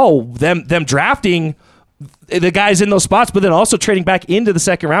overall, them drafting the guys in those spots, but then also trading back into the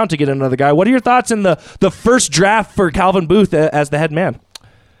second round to get another guy? What are your thoughts in the first draft for Calvin Booth as the head man?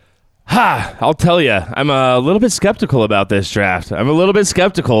 I'll tell you, I'm a little bit skeptical about this draft. I'm a little bit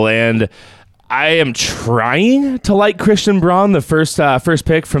skeptical, and I am trying to like Christian Braun, the first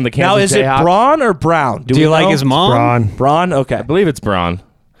pick from the Kansas Now, is Jayhawks. it Braun or Brown? Do you like his mom? Braun? Okay. I believe it's Braun.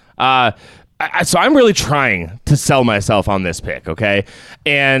 So I'm really trying to sell myself on this pick, okay?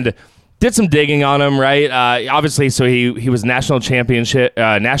 And did some digging on him, right? Obviously, so he was national champion for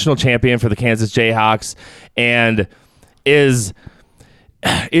the Kansas Jayhawks, and he's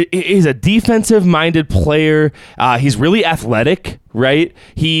a defensive-minded player. He's really athletic, right?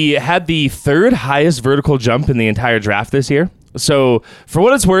 He had the third highest vertical jump in the entire draft this year. So for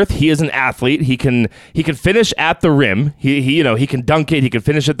what it's worth, he is an athlete. He can finish at the rim. He can dunk it. He can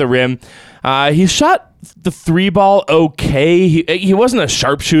finish at the rim. He shot the three ball okay. He wasn't a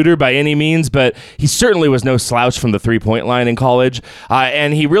sharpshooter by any means, but he certainly was no slouch from the 3-point line in college.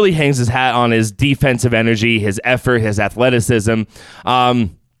 And he really hangs his hat on his defensive energy, his effort, his athleticism.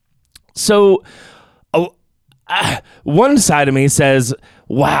 One side of me says,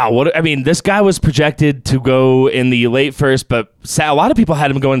 wow, this guy was projected to go in the late first, but a lot of people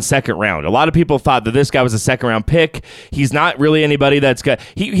had him going second round. A lot of people thought that this guy was a second round pick. He's not really anybody that's got,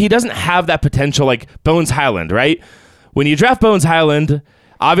 he doesn't have that potential like Bones Highland, right? When you draft Bones Highland,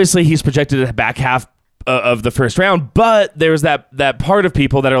 obviously he's projected at the back half of the first round, but there's that part of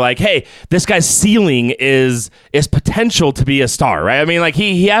people that are like, hey, this guy's ceiling is potential to be a star, right? I mean, like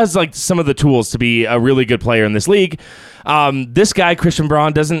he has like some of the tools to be a really good player in this league. This guy, Christian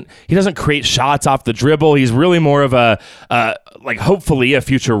Braun, doesn't create shots off the dribble. He's really more of a hopefully a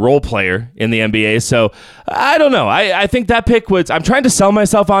future role player in the NBA. So I don't know. I think that pick I'm trying to sell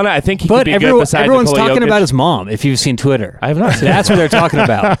myself on it. I think he could be good beside everyone's Nikola talking Jokic. about his mom. If you've seen Twitter, I have not seen That's what they're talking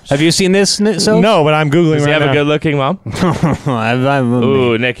about. Have you seen this? So? No, but I'm Googling Does he have a good-looking mom?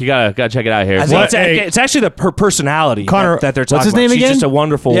 Ooh, Nick, you gotta check it out here. I think it's actually her personality Connor, that they're talking what's his about. name She's again? just a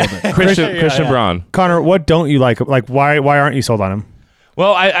wonderful woman. Christian Braun. Connor, what don't you like? Like, why aren't you sold on him?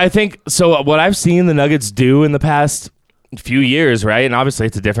 Well, I think so. What I've seen the Nuggets do in the past few years, right? And obviously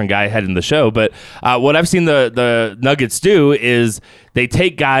it's a different guy heading the show, but what I've seen the Nuggets do is they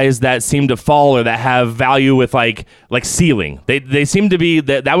take guys that seem to fall or that have value with like ceiling. They seem to be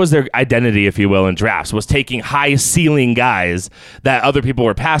that was their identity, if you will, in drafts, was taking high ceiling guys that other people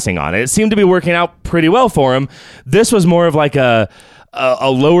were passing on. And it seemed to be working out pretty well for them. This was more of like a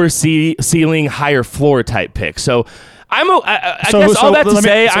lower ceiling, higher floor type pick. So I'm okay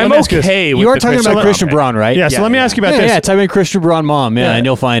with you are talking about Christian Braun, right? Yeah, so let me ask you about this. Yeah, type in Christian Braun mom, and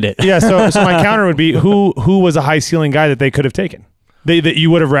you'll find it. Yeah, so my counter would be who was a high ceiling guy that they could have taken? That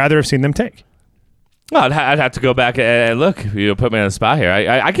you would have rather have seen them take? Well, I'd have to go back and look. You put me on the spot here.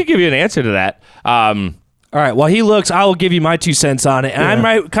 I could give you an answer to that. All right. While he looks, I will give you my 2 cents on it, and I'm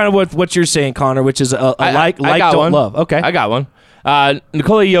right, kind of with what you're saying, Connor, which is don't love. Okay, I got one.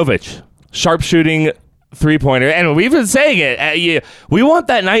 Nikola Jovic, sharpshooting three-pointer, and we've been saying it. We want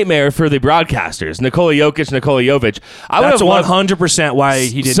that nightmare for the broadcasters. Nikola Jovic. That's 100% why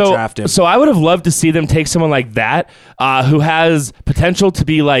he didn't draft him. So I would have loved to see them take someone like that, who has potential to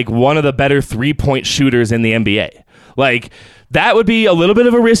be like one of the better three-point shooters in the NBA. Like, that would be a little bit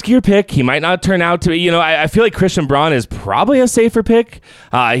of a riskier pick. He might not turn out to be, I feel like Christian Braun is probably a safer pick.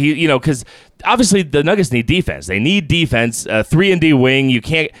 Because obviously the Nuggets need defense. They need defense. 3-and-D wing,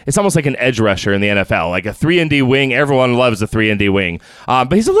 it's almost like an edge rusher in the NFL. Like a 3-and-D wing, everyone loves a 3-and-D wing.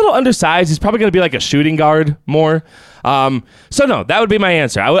 But he's a little undersized. He's probably going to be like a shooting guard more. So no, that would be my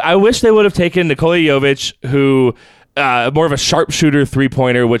answer. I wish they would have taken Nikola Jovic, who more of a sharpshooter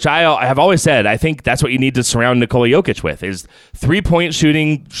three-pointer, which I have always said I think that's what you need to surround Nikola Jokic with, is three-point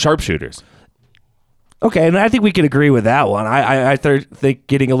shooting sharpshooters. Okay, and I think we could agree with that one. I think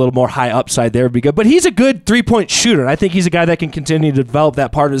getting a little more high upside there would be good. But he's a good three-point shooter, and I think he's a guy that can continue to develop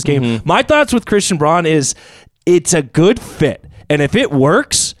that part of his game. Mm-hmm. My thoughts with Christian Braun is it's a good fit. And if it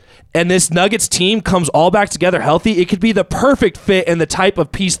works and this Nuggets team comes all back together healthy, it could be the perfect fit and the type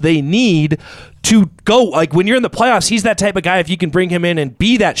of piece they need to go. Like when you're in the playoffs, he's that type of guy, if you can bring him in and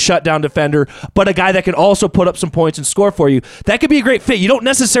be that shutdown defender, but a guy that can also put up some points and score for you, that could be a great fit. You don't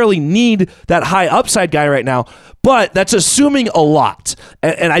necessarily need that high upside guy right now, but that's assuming a lot.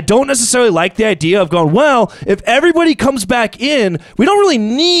 And I don't necessarily like the idea of going, well, if everybody comes back in, we don't really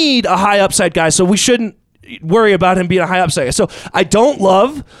need a high upside guy, so we shouldn't worry about him being a high upside. So I don't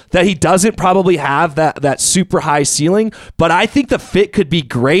love that he doesn't probably have that super high ceiling, but I think the fit could be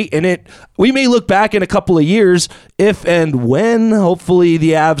great. And we may look back in a couple of years if and when hopefully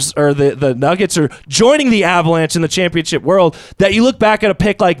the Avs or the Nuggets are joining the Avalanche in the championship world, that you look back at a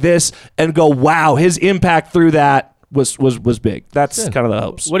pick like this and go, wow, his impact through that was big. That's kind of the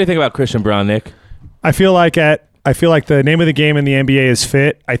hopes. What do you think about Christian Braun, Nick? I feel like the name of the game in the NBA is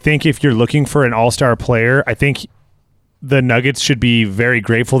fit. I think if you're looking for an all-star player, I think the Nuggets should be very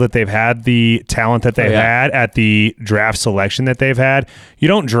grateful that they've had the talent that they've had at the draft selection that they've had. You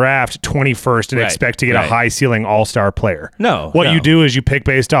don't draft 21st and expect to get a high ceiling all-star player. What you do is you pick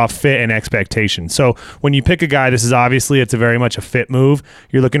based off fit and expectation. So when you pick a guy, it's a very much a fit move.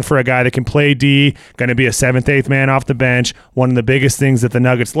 You're looking for a guy that can play D, going to be a 7th, 8th man off the bench. One of the biggest things that the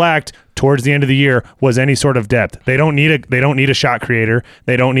Nuggets lacked towards the end of the year was any sort of depth. They don't need a shot creator.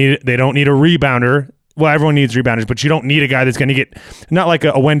 They don't need a rebounder. Well, everyone needs rebounders, but you don't need a guy that's going to get, not like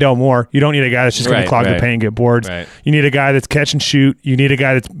a Wendell Moore. You don't need a guy that's just going to clog the paint and get boards. You need a guy that's catch and shoot. You need a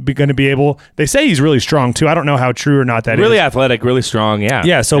guy that's going to be able, they say he's really strong too. I don't know how true or not that is. Really athletic, really strong,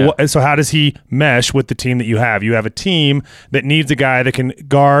 yeah. So how does he mesh with the team that you have? You have a team that needs a guy that can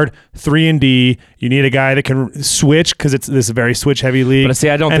guard 3 and D. You need a guy that can switch because this is a very switch-heavy league. But see,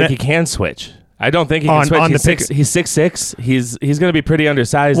 I don't think he can switch. I don't think he can switch. He's 6'6". He's going to be pretty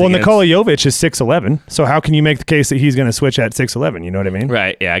undersized. Well, Nikola Jovic is 6'11", so how can you make the case that he's going to switch at 6'11"? You know what I mean?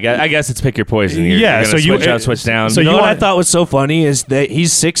 Right. Yeah. I guess it's pick your poison. You're so switch up, switch down. So what I thought was so funny is that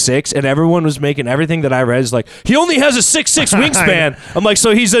he's 6'6", and everyone was making everything that I read is like he only has a 6'6" wingspan. I'm like,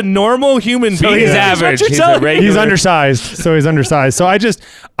 so he's a normal human being. He's average. He's undersized. So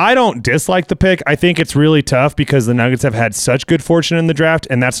I don't dislike the pick. I think it's really tough because the Nuggets have had such good fortune in the draft,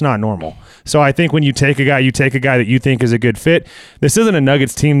 and that's not normal. So I think when you take a guy that you think is a good fit. This isn't a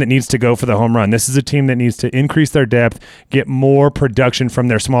Nuggets team that needs to go for the home run. This is a team that needs to increase their depth, get more production from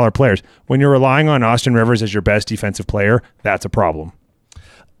their smaller players. When you're relying on Austin Rivers as your best defensive player, that's a problem.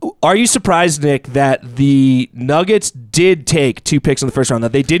 Are you surprised, Nick, that the Nuggets did take 2 picks in the first round,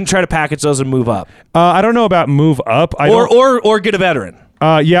 that they didn't try to package those and move up? I don't know about move up. Or get a veteran.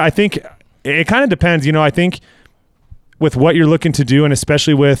 I think it kind of depends. I think with what you're looking to do, and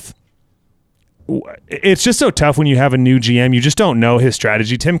especially with, it's just so tough when you have a new GM. You just don't know his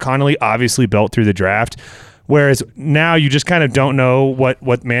strategy. Tim Connolly obviously built through the draft, whereas now you just kind of don't know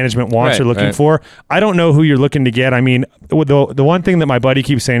what management wants or looking for. I don't know who you're looking to get. I mean, the one thing that my buddy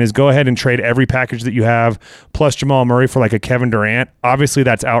keeps saying is go ahead and trade every package that you have plus Jamal Murray for like a Kevin Durant. Obviously,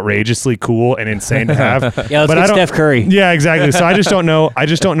 that's outrageously cool and insane to have. Let's get Steph Curry. Yeah, exactly. So I just don't know. I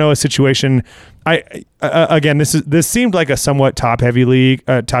just don't know a situation. Again, this seemed like a somewhat top-heavy league,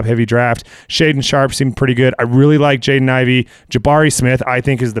 top-heavy draft. Shaedon Sharpe seemed pretty good. I really like Jaden Ivey. Jabari Smith, I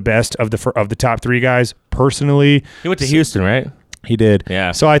think, is the best of the top 3 guys personally. He went to Houston, right? He did.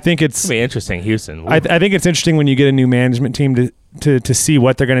 Yeah. So I think it's be interesting. Houston. I think it's interesting when you get a new management team to see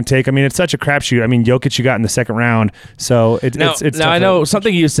what they're going to take. I mean, it's such a crapshoot. I mean, Jokic you got in the second round, so it's now I know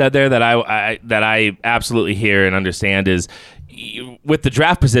something you said there that I absolutely hear and understand is, with the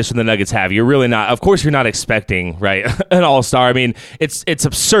draft position the Nuggets have, you're really not. Of course, you're not expecting an all-star. I mean, it's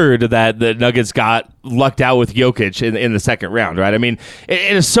absurd that the Nuggets got lucked out with Jokic in the second round, right? I mean,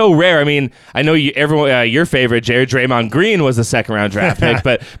 it is so rare. I mean, I know your favorite, Jared Draymond Green, was the second-round draft pick,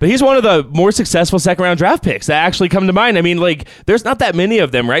 but he's one of the more successful second-round draft picks that actually come to mind. I mean, there's not that many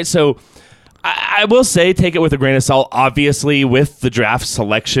of them, right? So I will say, take it with a grain of salt. Obviously, with the draft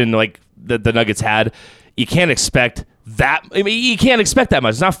selection that the Nuggets had, you can't expect that. I mean, you can't expect that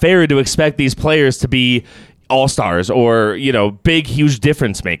much. It's not fair to expect these players to be all-stars or, big, huge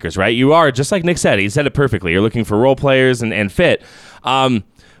difference makers, right? You are, just like Nick said, he said it perfectly. You're looking for role players and fit.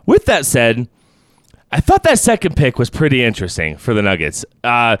 With that said, I thought that second pick was pretty interesting for the Nuggets.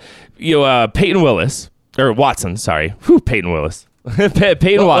 Peyton Watson. Peyton Watson.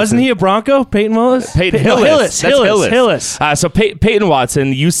 Wasn't he a Bronco? Peyton Willis? Peyton Hillis. Hillis. So Peyton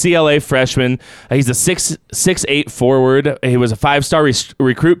Watson, UCLA freshman. He's a 6'8" forward. He was a 5-star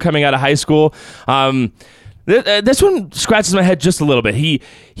recruit coming out of high school. This one scratches my head just a little bit.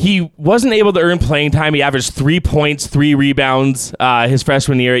 He wasn't able to earn playing time. He averaged 3 points, 3 rebounds his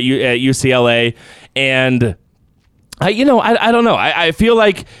freshman year at UCLA. And I don't know. I feel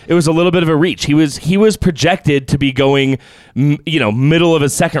like it was a little bit of a reach. He was projected to be going, middle of a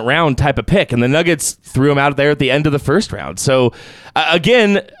second round type of pick, and the Nuggets threw him out there at the end of the first round. So,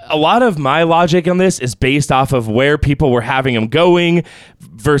 again, a lot of my logic on this is based off of where people were having him going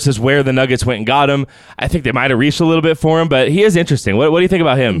versus where the Nuggets went and got him. I think they might have reached a little bit for him, but he is interesting. What do you think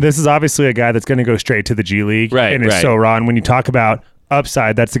about him? This is obviously a guy that's going to go straight to the G League, and is so raw. And when you talk about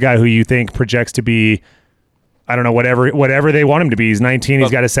upside, that's the guy who you think projects to be, I don't know, whatever they want him to be. He's 19.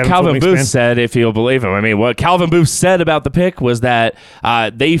 He's got a 7-foot Calvin wingspan. Booth said, if you'll believe him. I mean, what Calvin Booth said about the pick was that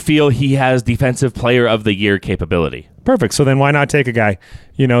they feel he has Defensive Player of the Year capability. Perfect. So then why not take a guy?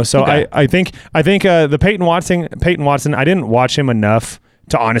 So okay. I think the Peyton Watson. I didn't watch him enough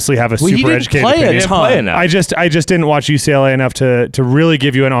to honestly have a super educated opinion. I just didn't watch UCLA enough to really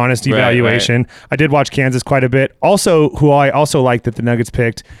give you an honest evaluation. Right. I did watch Kansas quite a bit. Also, who I also like that the Nuggets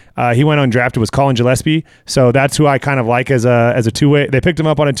picked, he went undrafted, was Colin Gillespie. So that's who I kind of like as a two-way. They picked him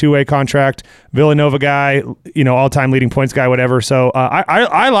up on a two-way contract. Villanova guy, all-time leading points guy, whatever. So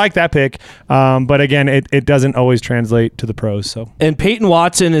I like that pick. But again, it doesn't always translate to the pros. So, and Peyton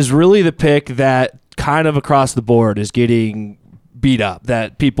Watson is really the pick that kind of across the board is getting beat up,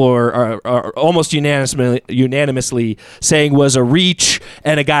 that people are almost unanimously saying was a reach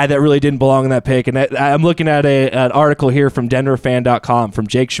and a guy that really didn't belong in that pick. And I'm looking at an article here from DenverFan.com from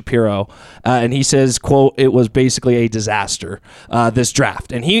Jake Shapiro, and he says, quote, "It was basically a disaster, this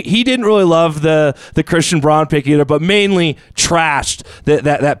draft." And he didn't really love the Christian Braun pick either, but mainly trashed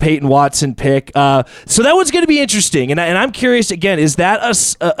that Peyton Watson pick. So that one's going to be interesting. And I'm curious again, is that a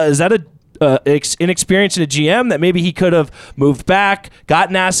inexperience in a GM that maybe he could have moved back,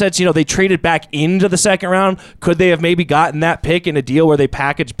 gotten assets? They traded back into the second round. Could they have maybe gotten that pick in a deal where they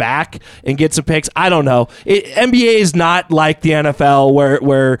package back and get some picks? I don't know. NBA is not like the NFL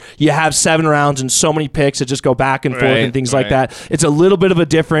where you have 7 rounds and so many picks that just go back and forth and things like that. It's a little bit of a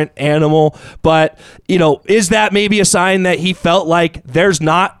different animal, but is that maybe a sign that he felt like there's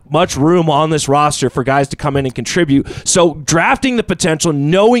not much room on this roster for guys to come in and contribute? So drafting the potential,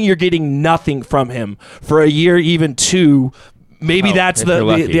 knowing you're getting nothing from him for a year, even 2, maybe that's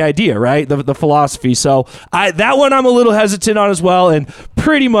the idea, right? The philosophy. So that one I'm a little hesitant on as well, and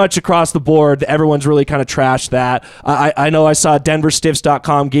pretty much across the board, everyone's really kind of trashed that. I know I saw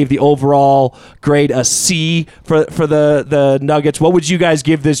DenverStiffs.com gave the overall grade a C for the Nuggets. What would you guys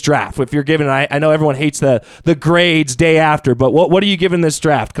give this draft? If you're giving, I know everyone hates the grades day after, but what are you giving this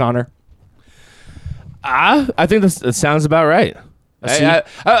draft, Connor? I think this sounds about right.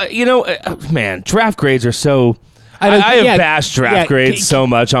 Man, draft grades are so... I have bashed draft grades so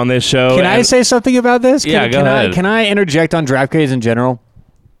much on this show. Can I say something about this? Go ahead. Can I interject on draft grades in general?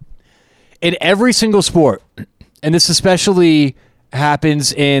 In every single sport, and this especially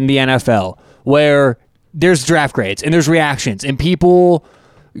happens in the NFL, where there's draft grades and there's reactions and people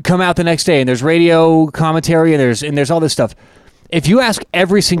come out the next day and there's radio commentary and there's all this stuff. If you ask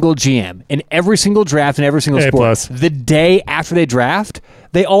every single GM in every single draft in every single sport, the day after they draft,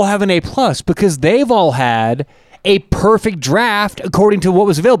 they all have an A+, because they've all had a perfect draft according to what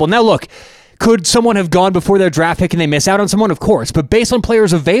was available. Now, look, could someone have gone before their draft pick and they miss out on someone? Of course. But based on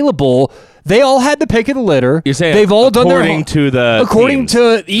players available, they all had the pick of the litter. You're saying they've all done according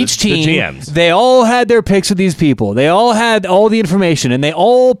to each team, the GMs. They all had their picks of these people. They all had all the information, and they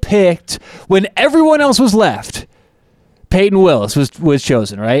all picked when everyone else was left. Peyton Willis was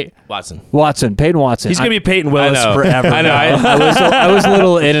chosen, right? Watson. Peyton Watson. He's going to be Peyton Willis forever. I know. I was a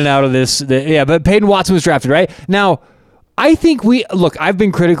little in and out of this. But Peyton Watson was drafted, right? Now, I think I've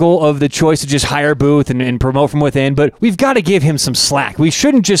been critical of the choice to just hire Booth and promote from within, but we've got to give him some slack. We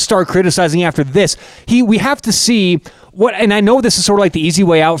shouldn't just start criticizing after this. We have to see what, and I know this is sort of like the easy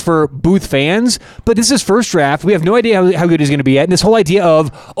way out for Booth fans, but this is first draft. We have no idea how good he's going to be at. And this whole idea of,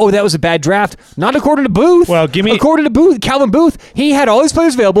 that was a bad draft, not according to Booth. Well, according to Calvin Booth, he had all these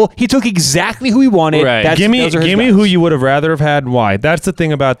players available. He took exactly who he wanted. Right. Give me who you would have rather have had and why. That's the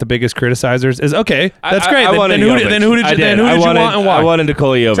thing about the biggest criticizers is, okay, that's great. Then who did you want and why? I wanted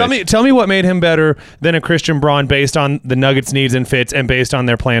Nikola Jovic. Tell me what made him better than a Christian Braun based on the Nuggets' needs and fits and based on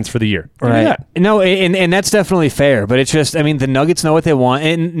their plans for the year. Right. No, and that's definitely fair, but it's just, the Nuggets know what they want,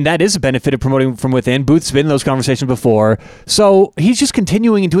 and that is a benefit of promoting from within. Booth's been in those conversations before, so he's just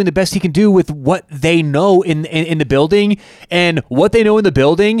continuing and doing the best he can do with what they know in the building, and what they know in the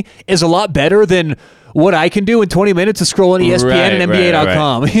building is a lot better than what I can do in 20 minutes of scrolling ESPN and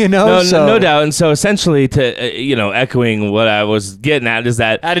NBA.com. Right. No doubt. And so essentially, to echoing what I was getting at is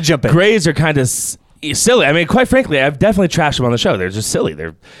that grades are kind of silly. Quite frankly, I've definitely trashed them on the show. They're just silly.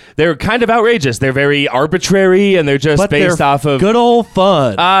 They're kind of outrageous. They're very arbitrary, and they're just based off of good old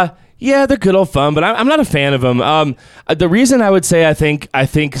fun. Yeah, they're good old fun, but I'm not a fan of them. The reason I would say I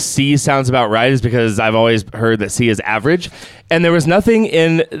think C sounds about right is because I've always heard that C is average, and there was nothing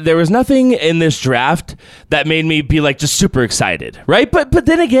in this draft that made me be like just super excited, right? But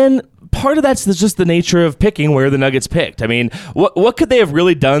then again, part of that's just the nature of picking where the Nuggets picked. What could they have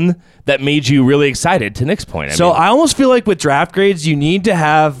really done that made you really excited, to Nick's point? I almost feel like with draft grades, you need to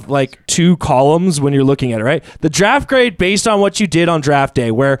have like 2 columns when you're looking at it, right? The draft grade based on what you did on draft day,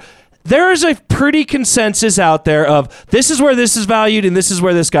 where there is a pretty consensus out there of this is where this is valued and this is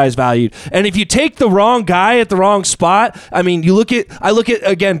where this guy's valued. And if you take the wrong guy at the wrong spot, I look at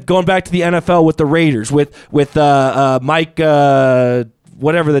again, going back to the NFL with the Raiders, with Mike,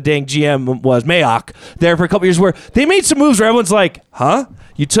 whatever the dang GM was, Mayock, there for a couple years, where they made some moves where everyone's like, Huh?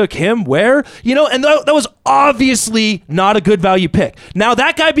 You took him where? And that was obviously not a good value pick. Now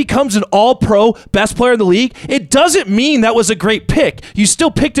that guy becomes an all-pro best player in the league. It doesn't mean that was a great pick. You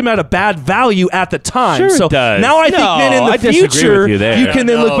still picked him at a bad value at the time. Sure so it does. now I think then in the future you can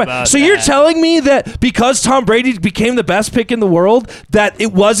then look back. So you're telling me that because Tom Brady became the best pick in the world, that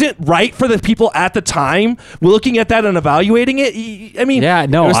it wasn't right for the people at the time looking at that and evaluating it? I mean, yeah,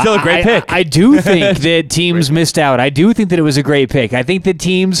 no, it was still a great pick. I do think that teams missed out. I do think that it was a great pick. I think that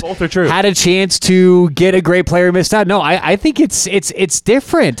teams both are true. Had a chance to get a great player, missed out. No, I think it's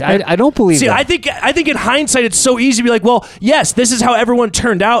different. I don't believe that. I think in hindsight it's so easy to be like, well, yes, this is how everyone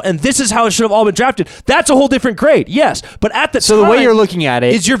turned out and this is how it should have all been drafted. That's a whole different grade. Yes, but at the time, the way you're looking at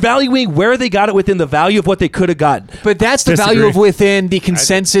it is you're valuing where they got it within the value of what they could have gotten. But that's the value of within the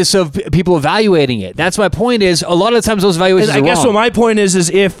consensus of people evaluating it. That's my point. Is a lot of the times those valuations. I guess what my point is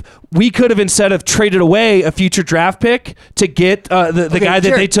if we could have instead of traded away a future draft pick to get the guy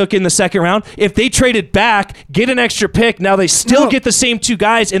that they took in the second round, if they traded back, get an extra pick, now they still get the same two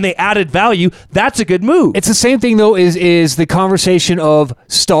guys and they added value, that's a good move. It's the same thing, though, is the conversation of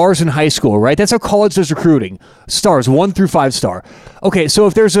stars in high school, right? That's how college does recruiting. Stars, 1 through 5 star. Okay, so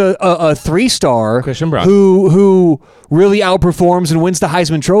if there's a 3-star who really outperforms and wins the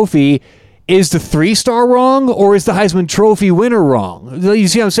Heisman Trophy, is the 3-star wrong or is the Heisman Trophy winner wrong? You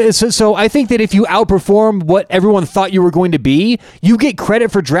see what I'm saying? So I think that if you outperform what everyone thought you were going to be, you get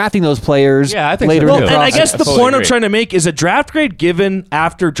credit for drafting those players later in the process. And I guess the point I'm trying to make is a draft grade given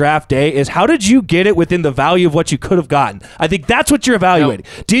after draft day is how did you get it within the value of what you could have gotten? I think that's what you're evaluating.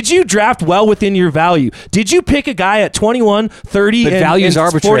 No. Did you draft well within your value? Did you pick a guy at 21, 30,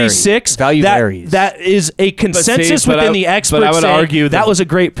 and 46? Value varies. That is a consensus within the experts. But I would argue that was a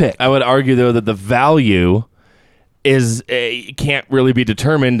great pick. I would argue though that the value is can't really be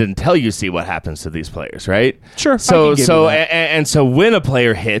determined until you see what happens to these players, right? Sure. So when a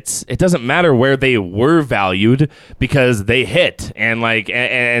player hits, it doesn't matter where they were valued because they hit,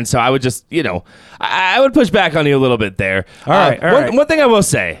 and so I would just I would push back on you a little bit there. All right. One thing I will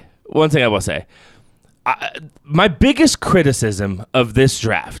say. My biggest criticism of this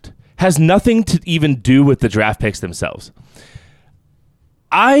draft has nothing to even do with the draft picks themselves.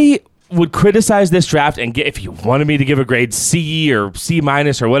 I would criticize this draft and if you wanted me to give a grade C or C-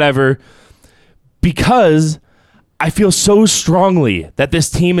 or whatever, because I feel so strongly that this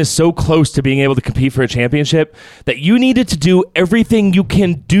team is so close to being able to compete for a championship that you needed to do everything you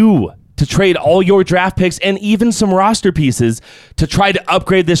can do to trade all your draft picks and even some roster pieces to try to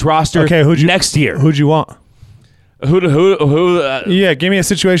upgrade this roster next year. Who'd you want? Yeah, give me a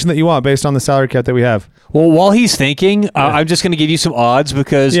situation that you want based on the salary cap that we have. Well, while he's thinking, I'm just going to give you some odds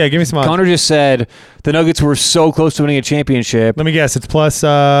because give me some odds. Connor just said the Nuggets were so close to winning a championship. Let me guess, it's plus.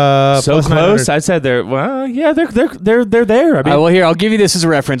 So plus close. I said they're there. I mean, well, here I'll give you this as a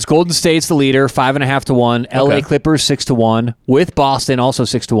reference. Golden State's the leader, 5.5 to 1. LA Clippers 6 to 1. With Boston also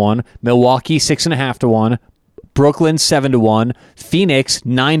 6 to 1. Milwaukee 6.5 to 1. Brooklyn 7 to 1, Phoenix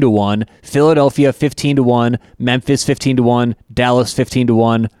 9 to 1, Philadelphia 15 to 1, Memphis 15 to 1, Dallas 15 to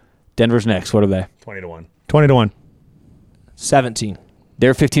 1. Denver's next. What are they? 20 to 1. 20 to 1. 17.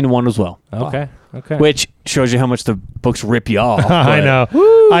 They're 15 to 1 as well. Okay. Which shows you how much the books rip you off. I know.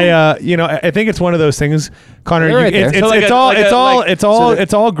 I think it's one of those things, Connor.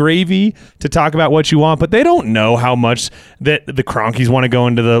 It's all gravy to talk about what you want, but they don't know how much that the Cronkies want to go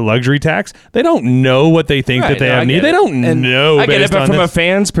into the luxury tax. They don't know what they think that they have need. They don't know. I get it, but from a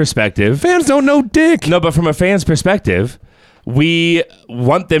fan's perspective, fans don't know dick. No, but from a fan's perspective, we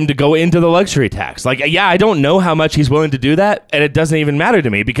want them to go into the luxury tax. I don't know how much he's willing to do that, and it doesn't even matter to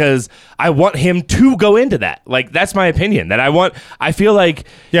me because I want him to go into that. That's my opinion. I feel like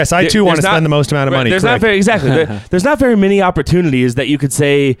yes, I too want to spend the most amount of money. There's not there's not very many opportunities that you could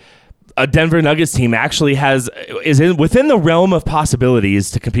say a Denver Nuggets team actually is within the realm of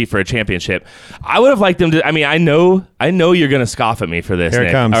possibilities to compete for a championship. I would have liked them to. I mean, I know you're going to scoff at me for this. Here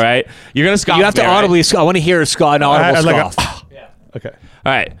it comes. All right, you're going to scoff. You have to audibly. Right? I want to hear an audible scoff. Okay.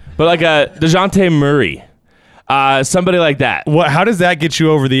 All right, but like a DeJounte Murray, somebody like that. How does that get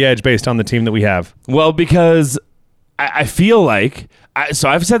you over the edge based on the team that we have? Well, because I feel like. So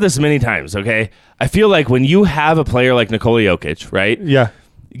I've said this many times. Okay, I feel like when you have a player like Nikola Jokic, right? Yeah.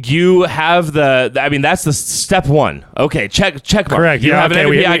 You have that's the step one. Okay, check mark. Correct. You have an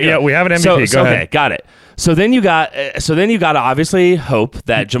MVP. We have an MVP. Go ahead. Okay, got it. So then you got to obviously hope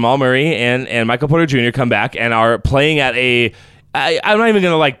that Jamal Murray and Michael Porter Jr. come back and are playing at a. I'm not even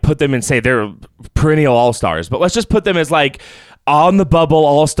gonna put them and say they're perennial all-stars, but let's just put them as on the bubble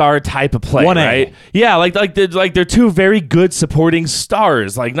all-star type of play, 1A. right? Yeah, like they're two very good supporting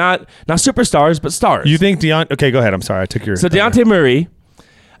stars, like not superstars, but stars. You think Deontay? Okay, go ahead. I'm sorry, I took your. So Dejounte Murray,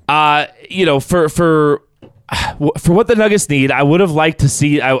 for what the Nuggets need, I would have liked to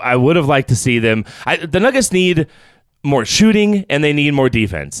see. I would have liked to see them. The Nuggets need more shooting and they need more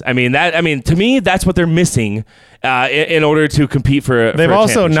defense. I mean, to me, that's what they're missing in order to compete for. They've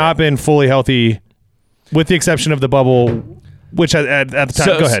also not been fully healthy, with the exception of the bubble, which at the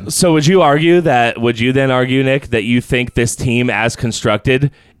time. Go ahead. So would you then argue, Nick, that you think this team as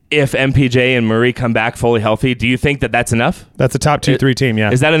constructed, if MPJ and Murray come back fully healthy, do you think that that's enough? That's a top 2-3 team.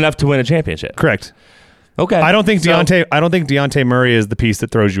 Yeah. Is that enough to win a championship? Correct. Okay. I don't think Dejounte Murray is the piece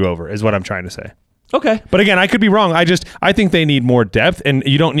that throws you over, is what I'm trying to say. Okay. But again, I could be wrong. I think they need more depth, and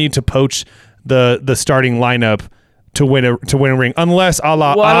you don't need to poach the starting lineup to win a ring, unless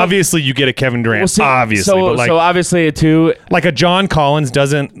obviously you get a Kevin Durant. So obviously too, like a John Collins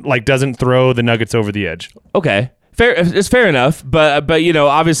doesn't throw the Nuggets over the edge. Okay. Fair. It's fair enough, but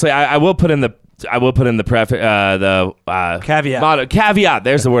obviously I will put in the caveat. Caveat.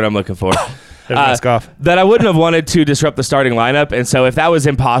 There's the word I'm looking for. That I wouldn't have wanted to disrupt the starting lineup, and so if that was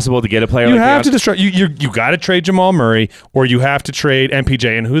impossible to get a player, you like have to disrupt. You got to trade Jamal Murray, or you have to trade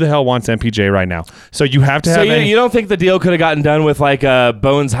MPJ. And who the hell wants MPJ right now? So you have to have. So you don't think the deal could have gotten done with like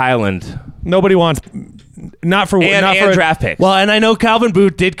Bones Highland? Nobody wants. Not for a draft pick. Well, and I know Calvin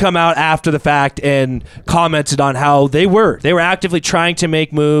Booth did come out after the fact and commented on how they were actively trying to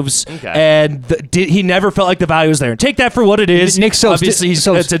make moves, and he never felt like the value was there. And take that for what it is. Nick, obviously, it's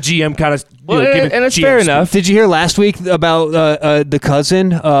a GM kind of. And it's fair enough. Did you hear last week about the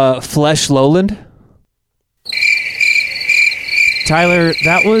cousin, Flesh Lowland? Tyler,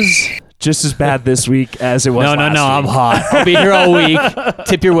 that was just as bad this week as it was last week. I'm hot. I'll be here all week.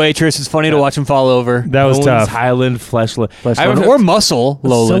 Tip your waitress. It's funny to watch him fall over. That was tough. Highland Flesh Lowland. Or Muscle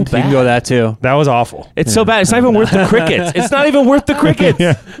Lowland. So you can go that too. That was awful. It's so bad. It's not even worth the crickets. It's not even worth the crickets.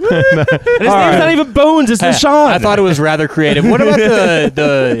 And his name's not even Bones. It's LaShawn. I thought it was rather creative. What about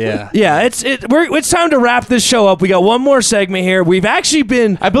the Yeah, it's time to wrap this show up. We got one more segment here. We've actually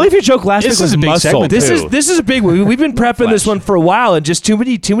been. I believe your joke last week was muscle. This is a big one. We've been prepping this one for a while, and just too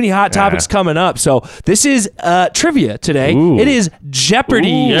many hot topics coming up. So this is trivia today. Ooh. It is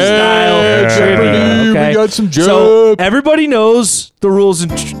Jeopardy style trivia. Okay, we got some So everybody knows the rules in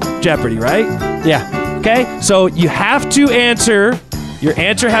Jeopardy, right? Yeah. Okay, so you have to answer. Your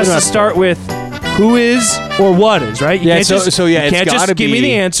answer has to start with who is or what is, right? You can't just give me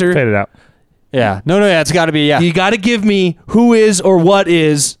the answer. Fade it out. Yeah. No, it's got to be, You got to give me who is or what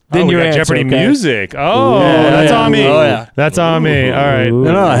is, then your answer. Jeopardy okay? music. Oh, that's on me. Oh, yeah. That's on me. All right.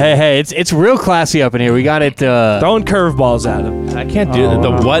 No, hey, it's real classy up in here. We got it. Throwing curveballs at him. I can't do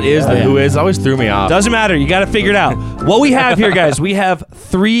the what is, the who is. Always threw me off. Doesn't matter. You got to figure it out. What we have here, guys, we have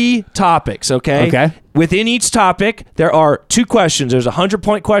 3 topics, okay? Okay. Within each topic, there are 2 questions. There's a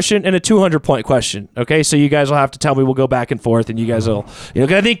 100-point question and a 200-point question, okay? So you guys will have to tell me. We'll go back and forth, and you guys will,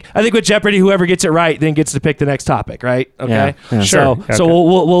 'cause I think with Jeopardy, whoever gets it right then gets to pick the next topic, right? Okay? Yeah. Sure. So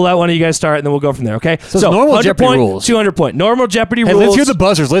we'll let one of you guys start, and then we'll go from there, okay? So normal Jeopardy rules. 200-point. Normal Jeopardy Hey, rules. let's hear the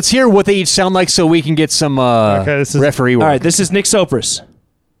buzzers. Let's hear what they each sound like so we can get some referee work. All right, this is Nick Sopris.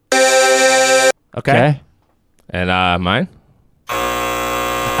 Okay. And mine?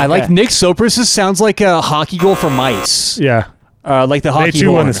 I like Nick Sopris. Sounds like a hockey goal for mice. Yeah. Like the hockey They too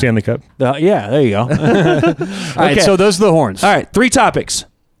horn. won the Stanley Cup. Yeah, there you go. All right, so those are the horns. All right, 3 topics.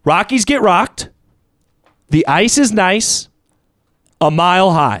 Rockies get rocked. The ice is nice. A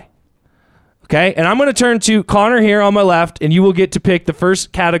mile high. Okay, and I'm going to turn to Connor here on my left, and you will get to pick the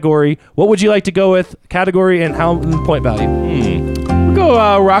first category. What would you like to go with? Category and how point value? We'll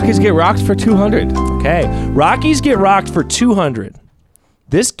go Rockies get rocked for 200. Okay, Rockies get rocked for 200.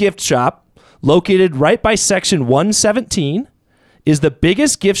 This gift shop, located right by Section 117, is the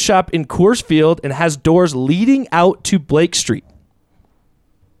biggest gift shop in Coors Field and has doors leading out to Blake Street.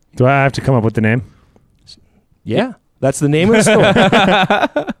 Do I have to come up with the name? Yeah, that's the name of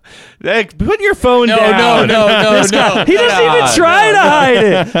the store. Nick, put your phone down. No. He doesn't even try to hide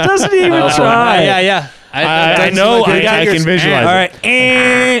it. Doesn't even try. Yeah. I know. I can visualize All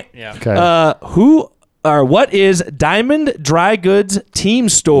it. right. Okay. What is Diamond Dry Goods Team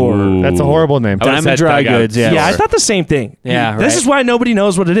Store? That's a horrible name. Diamond Dry Goods, Yeah, I thought the same thing. Yeah, This right. is why nobody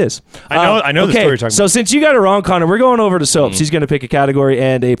knows what it is. I know the story you're talking so about. since you got it wrong, Connor, we're going over to Soaps. He's going to pick a category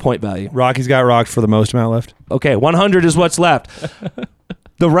and a point value. Rockies got rocked for the most amount left. Okay, 100 is what's left.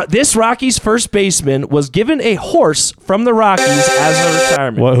 This Rockies first baseman was given a horse from the Rockies as a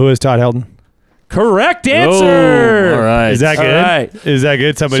retirement. Who is Todd Helton? Correct answer. All right. Is that good? All right. Is that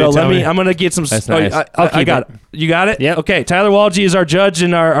good? Somebody So tell me. I'm gonna get some. That's nice. I got it. You got it. Yep. Okay. Tyler Walgie is our judge,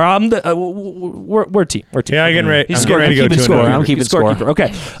 and we're team. We're team. Yeah, I'm getting ready. He's I'm getting ready to go keeping to score. another. I'm keeping score. Scorekeeper.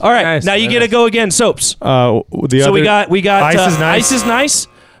 Okay. All right. Nice. Now you get to go again. Soaps. The So other, we got Ice is nice.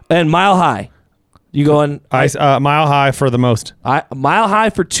 and Mile High. You going Ice, Mile High for the most. Mile High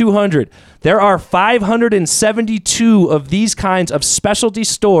for 200. There are 572 of these kinds of specialty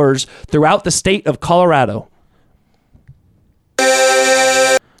stores throughout the state of Colorado.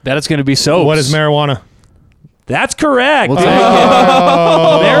 That is going to be so. What is marijuana? That's correct. We'll take it.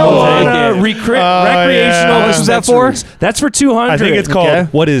 Marijuana recreational. yeah. How much was that for? dispensaries. That's for 200. I think it's called, Okay.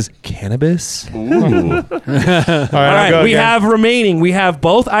 what is cannabis? All right, All right, we have remaining. We have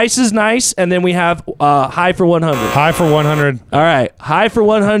both Ice is Nice, and then we have High for 100. High for 100. All right, High for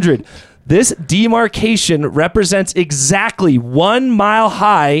 100. This demarcation represents exactly 1 mile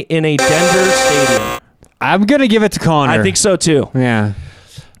high in a Denver stadium. I'm going to give it to Connor. I think so too. Yeah.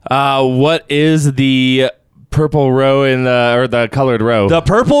 What is the purple row in the colored row? The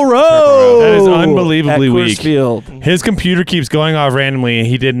Purple Row. That is unbelievably at Coors weak. Field. His computer keeps going off randomly, and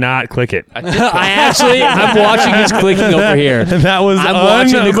he did not click it. I'm watching his clicking over here. That was I'm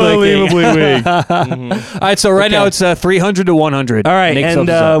watching the clicking. unbelievably weak. All right, so right now it's 300 to 100. All right, Nick and Soaps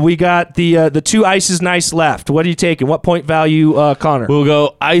is up. we got the 2 Ice is Nice left. What are you taking? What point value, Connor? We'll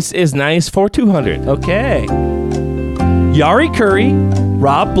go Ice is Nice for 200. Okay. Yari Curry,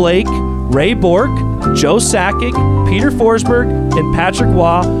 Rob Blake, Ray Bork, Joe Sakic, Peter Forsberg, and Patrick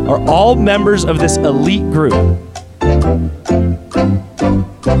Waugh are all members of this elite group.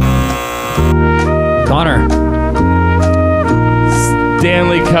 Connor.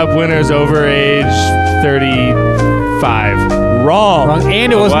 Stanley Cup winners over age 35. Wrong.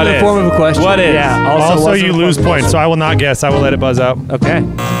 And it wasn't What in the is? form of a question. What is? Yeah. Also, wasn't you a lose fun points, so I will not guess. I will let it buzz out. Okay.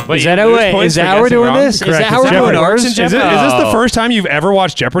 Wait, Is that you how, lose wait, points is for that how we're guessing doing wrong? this? Is Correct. that how we're It's doing Jeopardy. ours? Is this the first time you've ever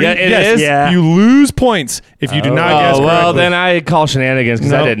watched Jeopardy? Yeah, it yes. is. Yeah. You lose points if you do not guess Oh, well, correctly. then I call shenanigans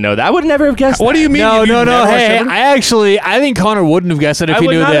because I No. didn't know that. I would never have guessed What that. do you mean? No. You've never watched Hey, Jeopardy? I think Connor wouldn't have guessed it if I he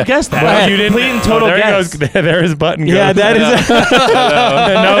would knew not that. have guessed that. Go ahead. You didn't. Complete and total there guess. He goes. There his button goes. Yeah, that is.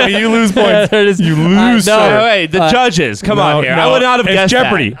 No, you lose points. There it is. You lose. No. sir. Wait, the judges. Come on here. I would not have it's guessed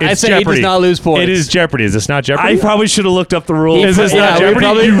Jeopardy. that. I It's say he Jeopardy. does not lose points. It is Jeopardy. Is this not Jeopardy? I probably should have looked up the rules. Is this not we Jeopardy?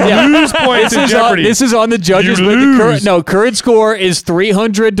 probably- you yeah. lose points in Jeopardy. This is on the judges. You But the lose. current score is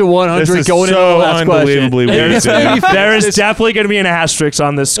 300 to 100 This is going into so the last unbelievably question. weird. There is definitely going to be an asterisk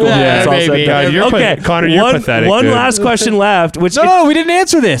on this score. Yeah, That's all said maybe. and done. God, you're okay, Connor, you're one, pathetic, One dude. last question left, which No, we didn't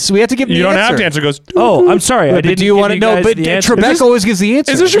answer this. We have to give him You the don't answer. have to answer. It goes. Oh, I'm sorry. I But didn't do you give want to know? guys But the answer. Trebek always gives the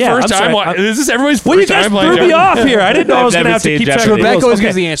answer. Is this your Yeah, first I'm time? sorry. Is this everybody's Well, you first guys time threw playing me Jeopardy? off here. I didn't know I was I've going to never have to seen keep track of Jeopardy. the Trebek rules. always Okay,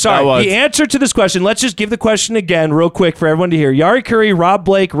 gives the answer. sorry. I was. The answer to this question, let's just give the question again real quick for everyone to hear. Yari Curry, Rob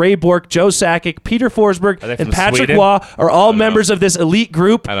Blake, Ray Bork, Joe Sakic, Peter Forsberg, they and from Patrick Sweden? Waugh are all members of this elite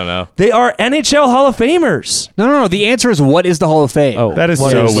group. I don't know. They are NHL Hall of Famers. No. The answer is what is the Hall of Fame? Oh, That is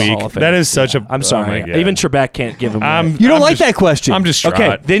what so is the weak. Hall of Fame? That is such a. I'm sorry. Oh my God. Even Trebek can't give him one. You don't I'm like just- that question. I'm distraught.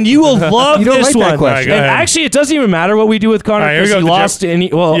 Okay, then you will love You don't this like that one. question. All right, go And ahead. actually, it doesn't even matter what we do with Connor All right, here we because he go. lost any.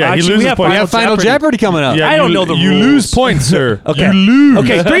 Well, Yeah, he actually, loses we have points. we have Final Jeopardy coming up. Yeah, I don't know the You rules. lose points, sir. Okay. You lose.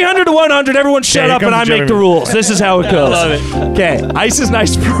 Okay, 300 to 100. Everyone shut here up and comes I make the Jeopardy. rules. This is how it goes. Okay, Ice is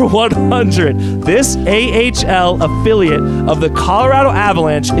Nice for 100. This AHL affiliate of the Colorado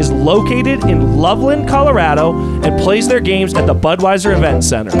Avalanche is located in Loveland, Colorado, and plays their games at the Budweiser Event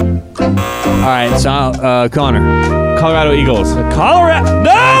Center. All right, so Connor. Colorado Eagles. Colorado.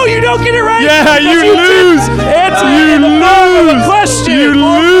 No, you don't get it right. Yeah, Because you didn't lose. answer You in the form of a lose. question. You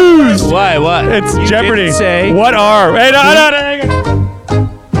lose. Why? What? It's You Jeopardy. didn't say- What are? Hey, no, hang on.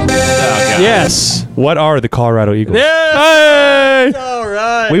 Yes. What are the Colorado Eagles? Yes. Hey! All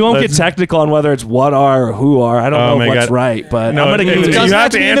right. We won't get technical on whether it's what are or who are. I don't Oh know my what's God. right, but No, I'm going to give it you doesn't you have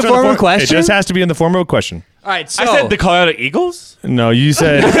have to to be in answer the form of a It question? just has to be in the form of a question. All right, so I said the Colorado Eagles? No, you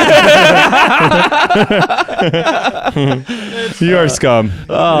said. You are scum.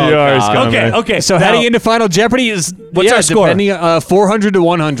 You are scum. Okay, man. okay. So now, heading into Final Jeopardy is What's our score? Depending, 400 to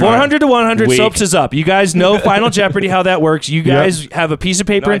 100. 400 to 100, Weak. Soaps is up. You guys know Final Jeopardy, how that works. You guys have a piece of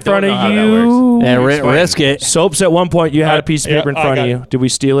paper No, I in front don't of know how that you. works. And Explain. risk it. Soaps, at one point, you had a piece of paper in yeah, front I of got you. Did we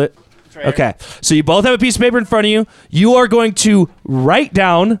steal it? Okay. So you both have a piece of paper in front of you. You are going to write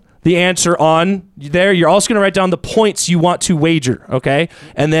down the answer on there. You're also going to write down the points you want to wager, okay?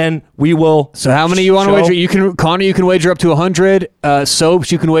 And then we will. So how many you want to show- wager? You can Connor. You can wager up to 100.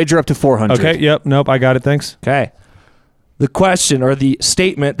 Soaps. You can wager up to 400. Okay. Yep. Nope. I got it. Thanks. Okay. The question or the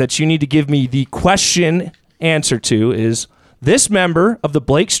statement that you need to give me the question answer to is: this member of the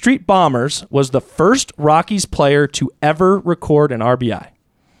Blake Street Bombers was the first Rockies player to ever record an RBI.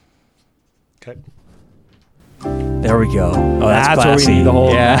 Okay. There we go. Oh, That's where we need the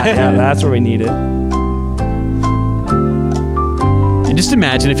whole. Yeah, that's where we need it. And just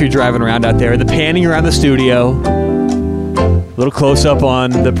imagine if you're driving around out there, the panning around the studio, a little close up on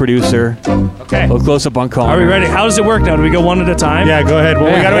the producer, Okay. a little close up on Connor. Are we ready? How does it work now? Do we go one at a time? Yeah, go ahead.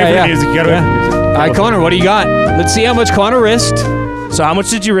 Well, we gotta wait for the music. You gotta wait for the music. All right, Connor, what do you got? Let's see how much Connor risked. So how much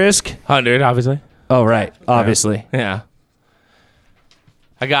did you risk? 100, obviously. Oh, right. Obviously. Yeah.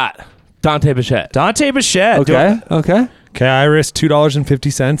 I got Dante Bichette. Dante Bichette. Okay. Okay, I risked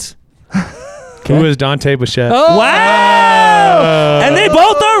 $2.50. Who is Dante Bichette? Oh. Wow. And they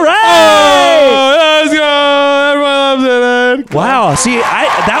both are right. Oh, let's go. Everyone loves it. Wow. See,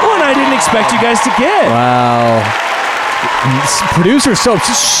 that one I didn't expect you guys to get. Wow. Producer Soaps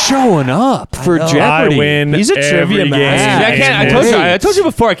just showing up for Jeopardy. I win. He's a trivia every master. game. I told you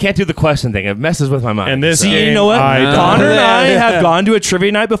before I can't do the question thing. It messes with my mind. And this See, game, you know what? I Connor and I have gone to a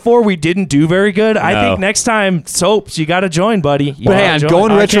trivia night before. We didn't do very good. I think next time, Soaps, you got to join, buddy. You But hey, gotta I'm join.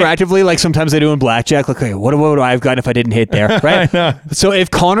 going retroactively like sometimes they do in blackjack. Like, okay, what would I have gotten if I didn't hit there, right? So if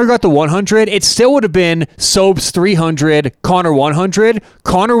Connor got the 100, it still would have been Soaps 300, Connor 100,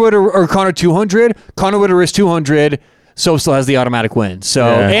 Connor 200, Connor would have risked 200. Soap still has the automatic win. So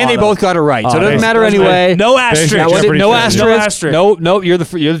and they both got it right. So it doesn't matter anyway. No asterisk. No asterisk. No, you're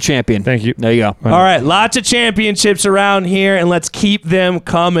the champion. Thank you. There you go. All right, lots of championships around here, and let's keep them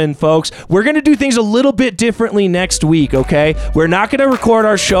coming, folks. We're going to do things a little bit differently next week, okay? We're not going to record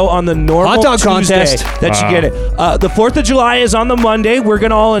our show on the normal Hot dog Tuesday contest. that you get it. The 4th of July is on the Monday. We're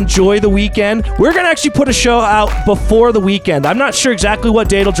going to all enjoy the weekend. We're going to actually put a show out before the weekend. I'm not sure exactly what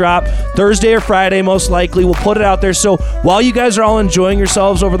date it'll drop. Thursday or Friday, most likely. We'll put it out there. So while you guys are all enjoying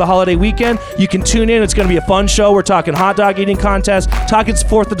yourselves over the holiday weekend, you can tune in. It's going to be a fun show. We're talking hot dog eating contest, talking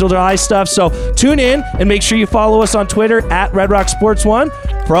 4th of July stuff. So tune in and make sure you follow us on Twitter at Red Rock Sports 1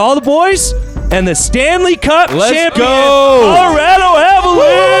 for all the boys and the Stanley Cup champion, Colorado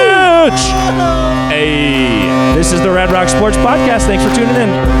Avalanche. Hey. This is the Red Rock Sports Podcast. Thanks for tuning in.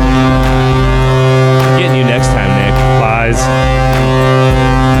 Getting you next time, Nick. Lies.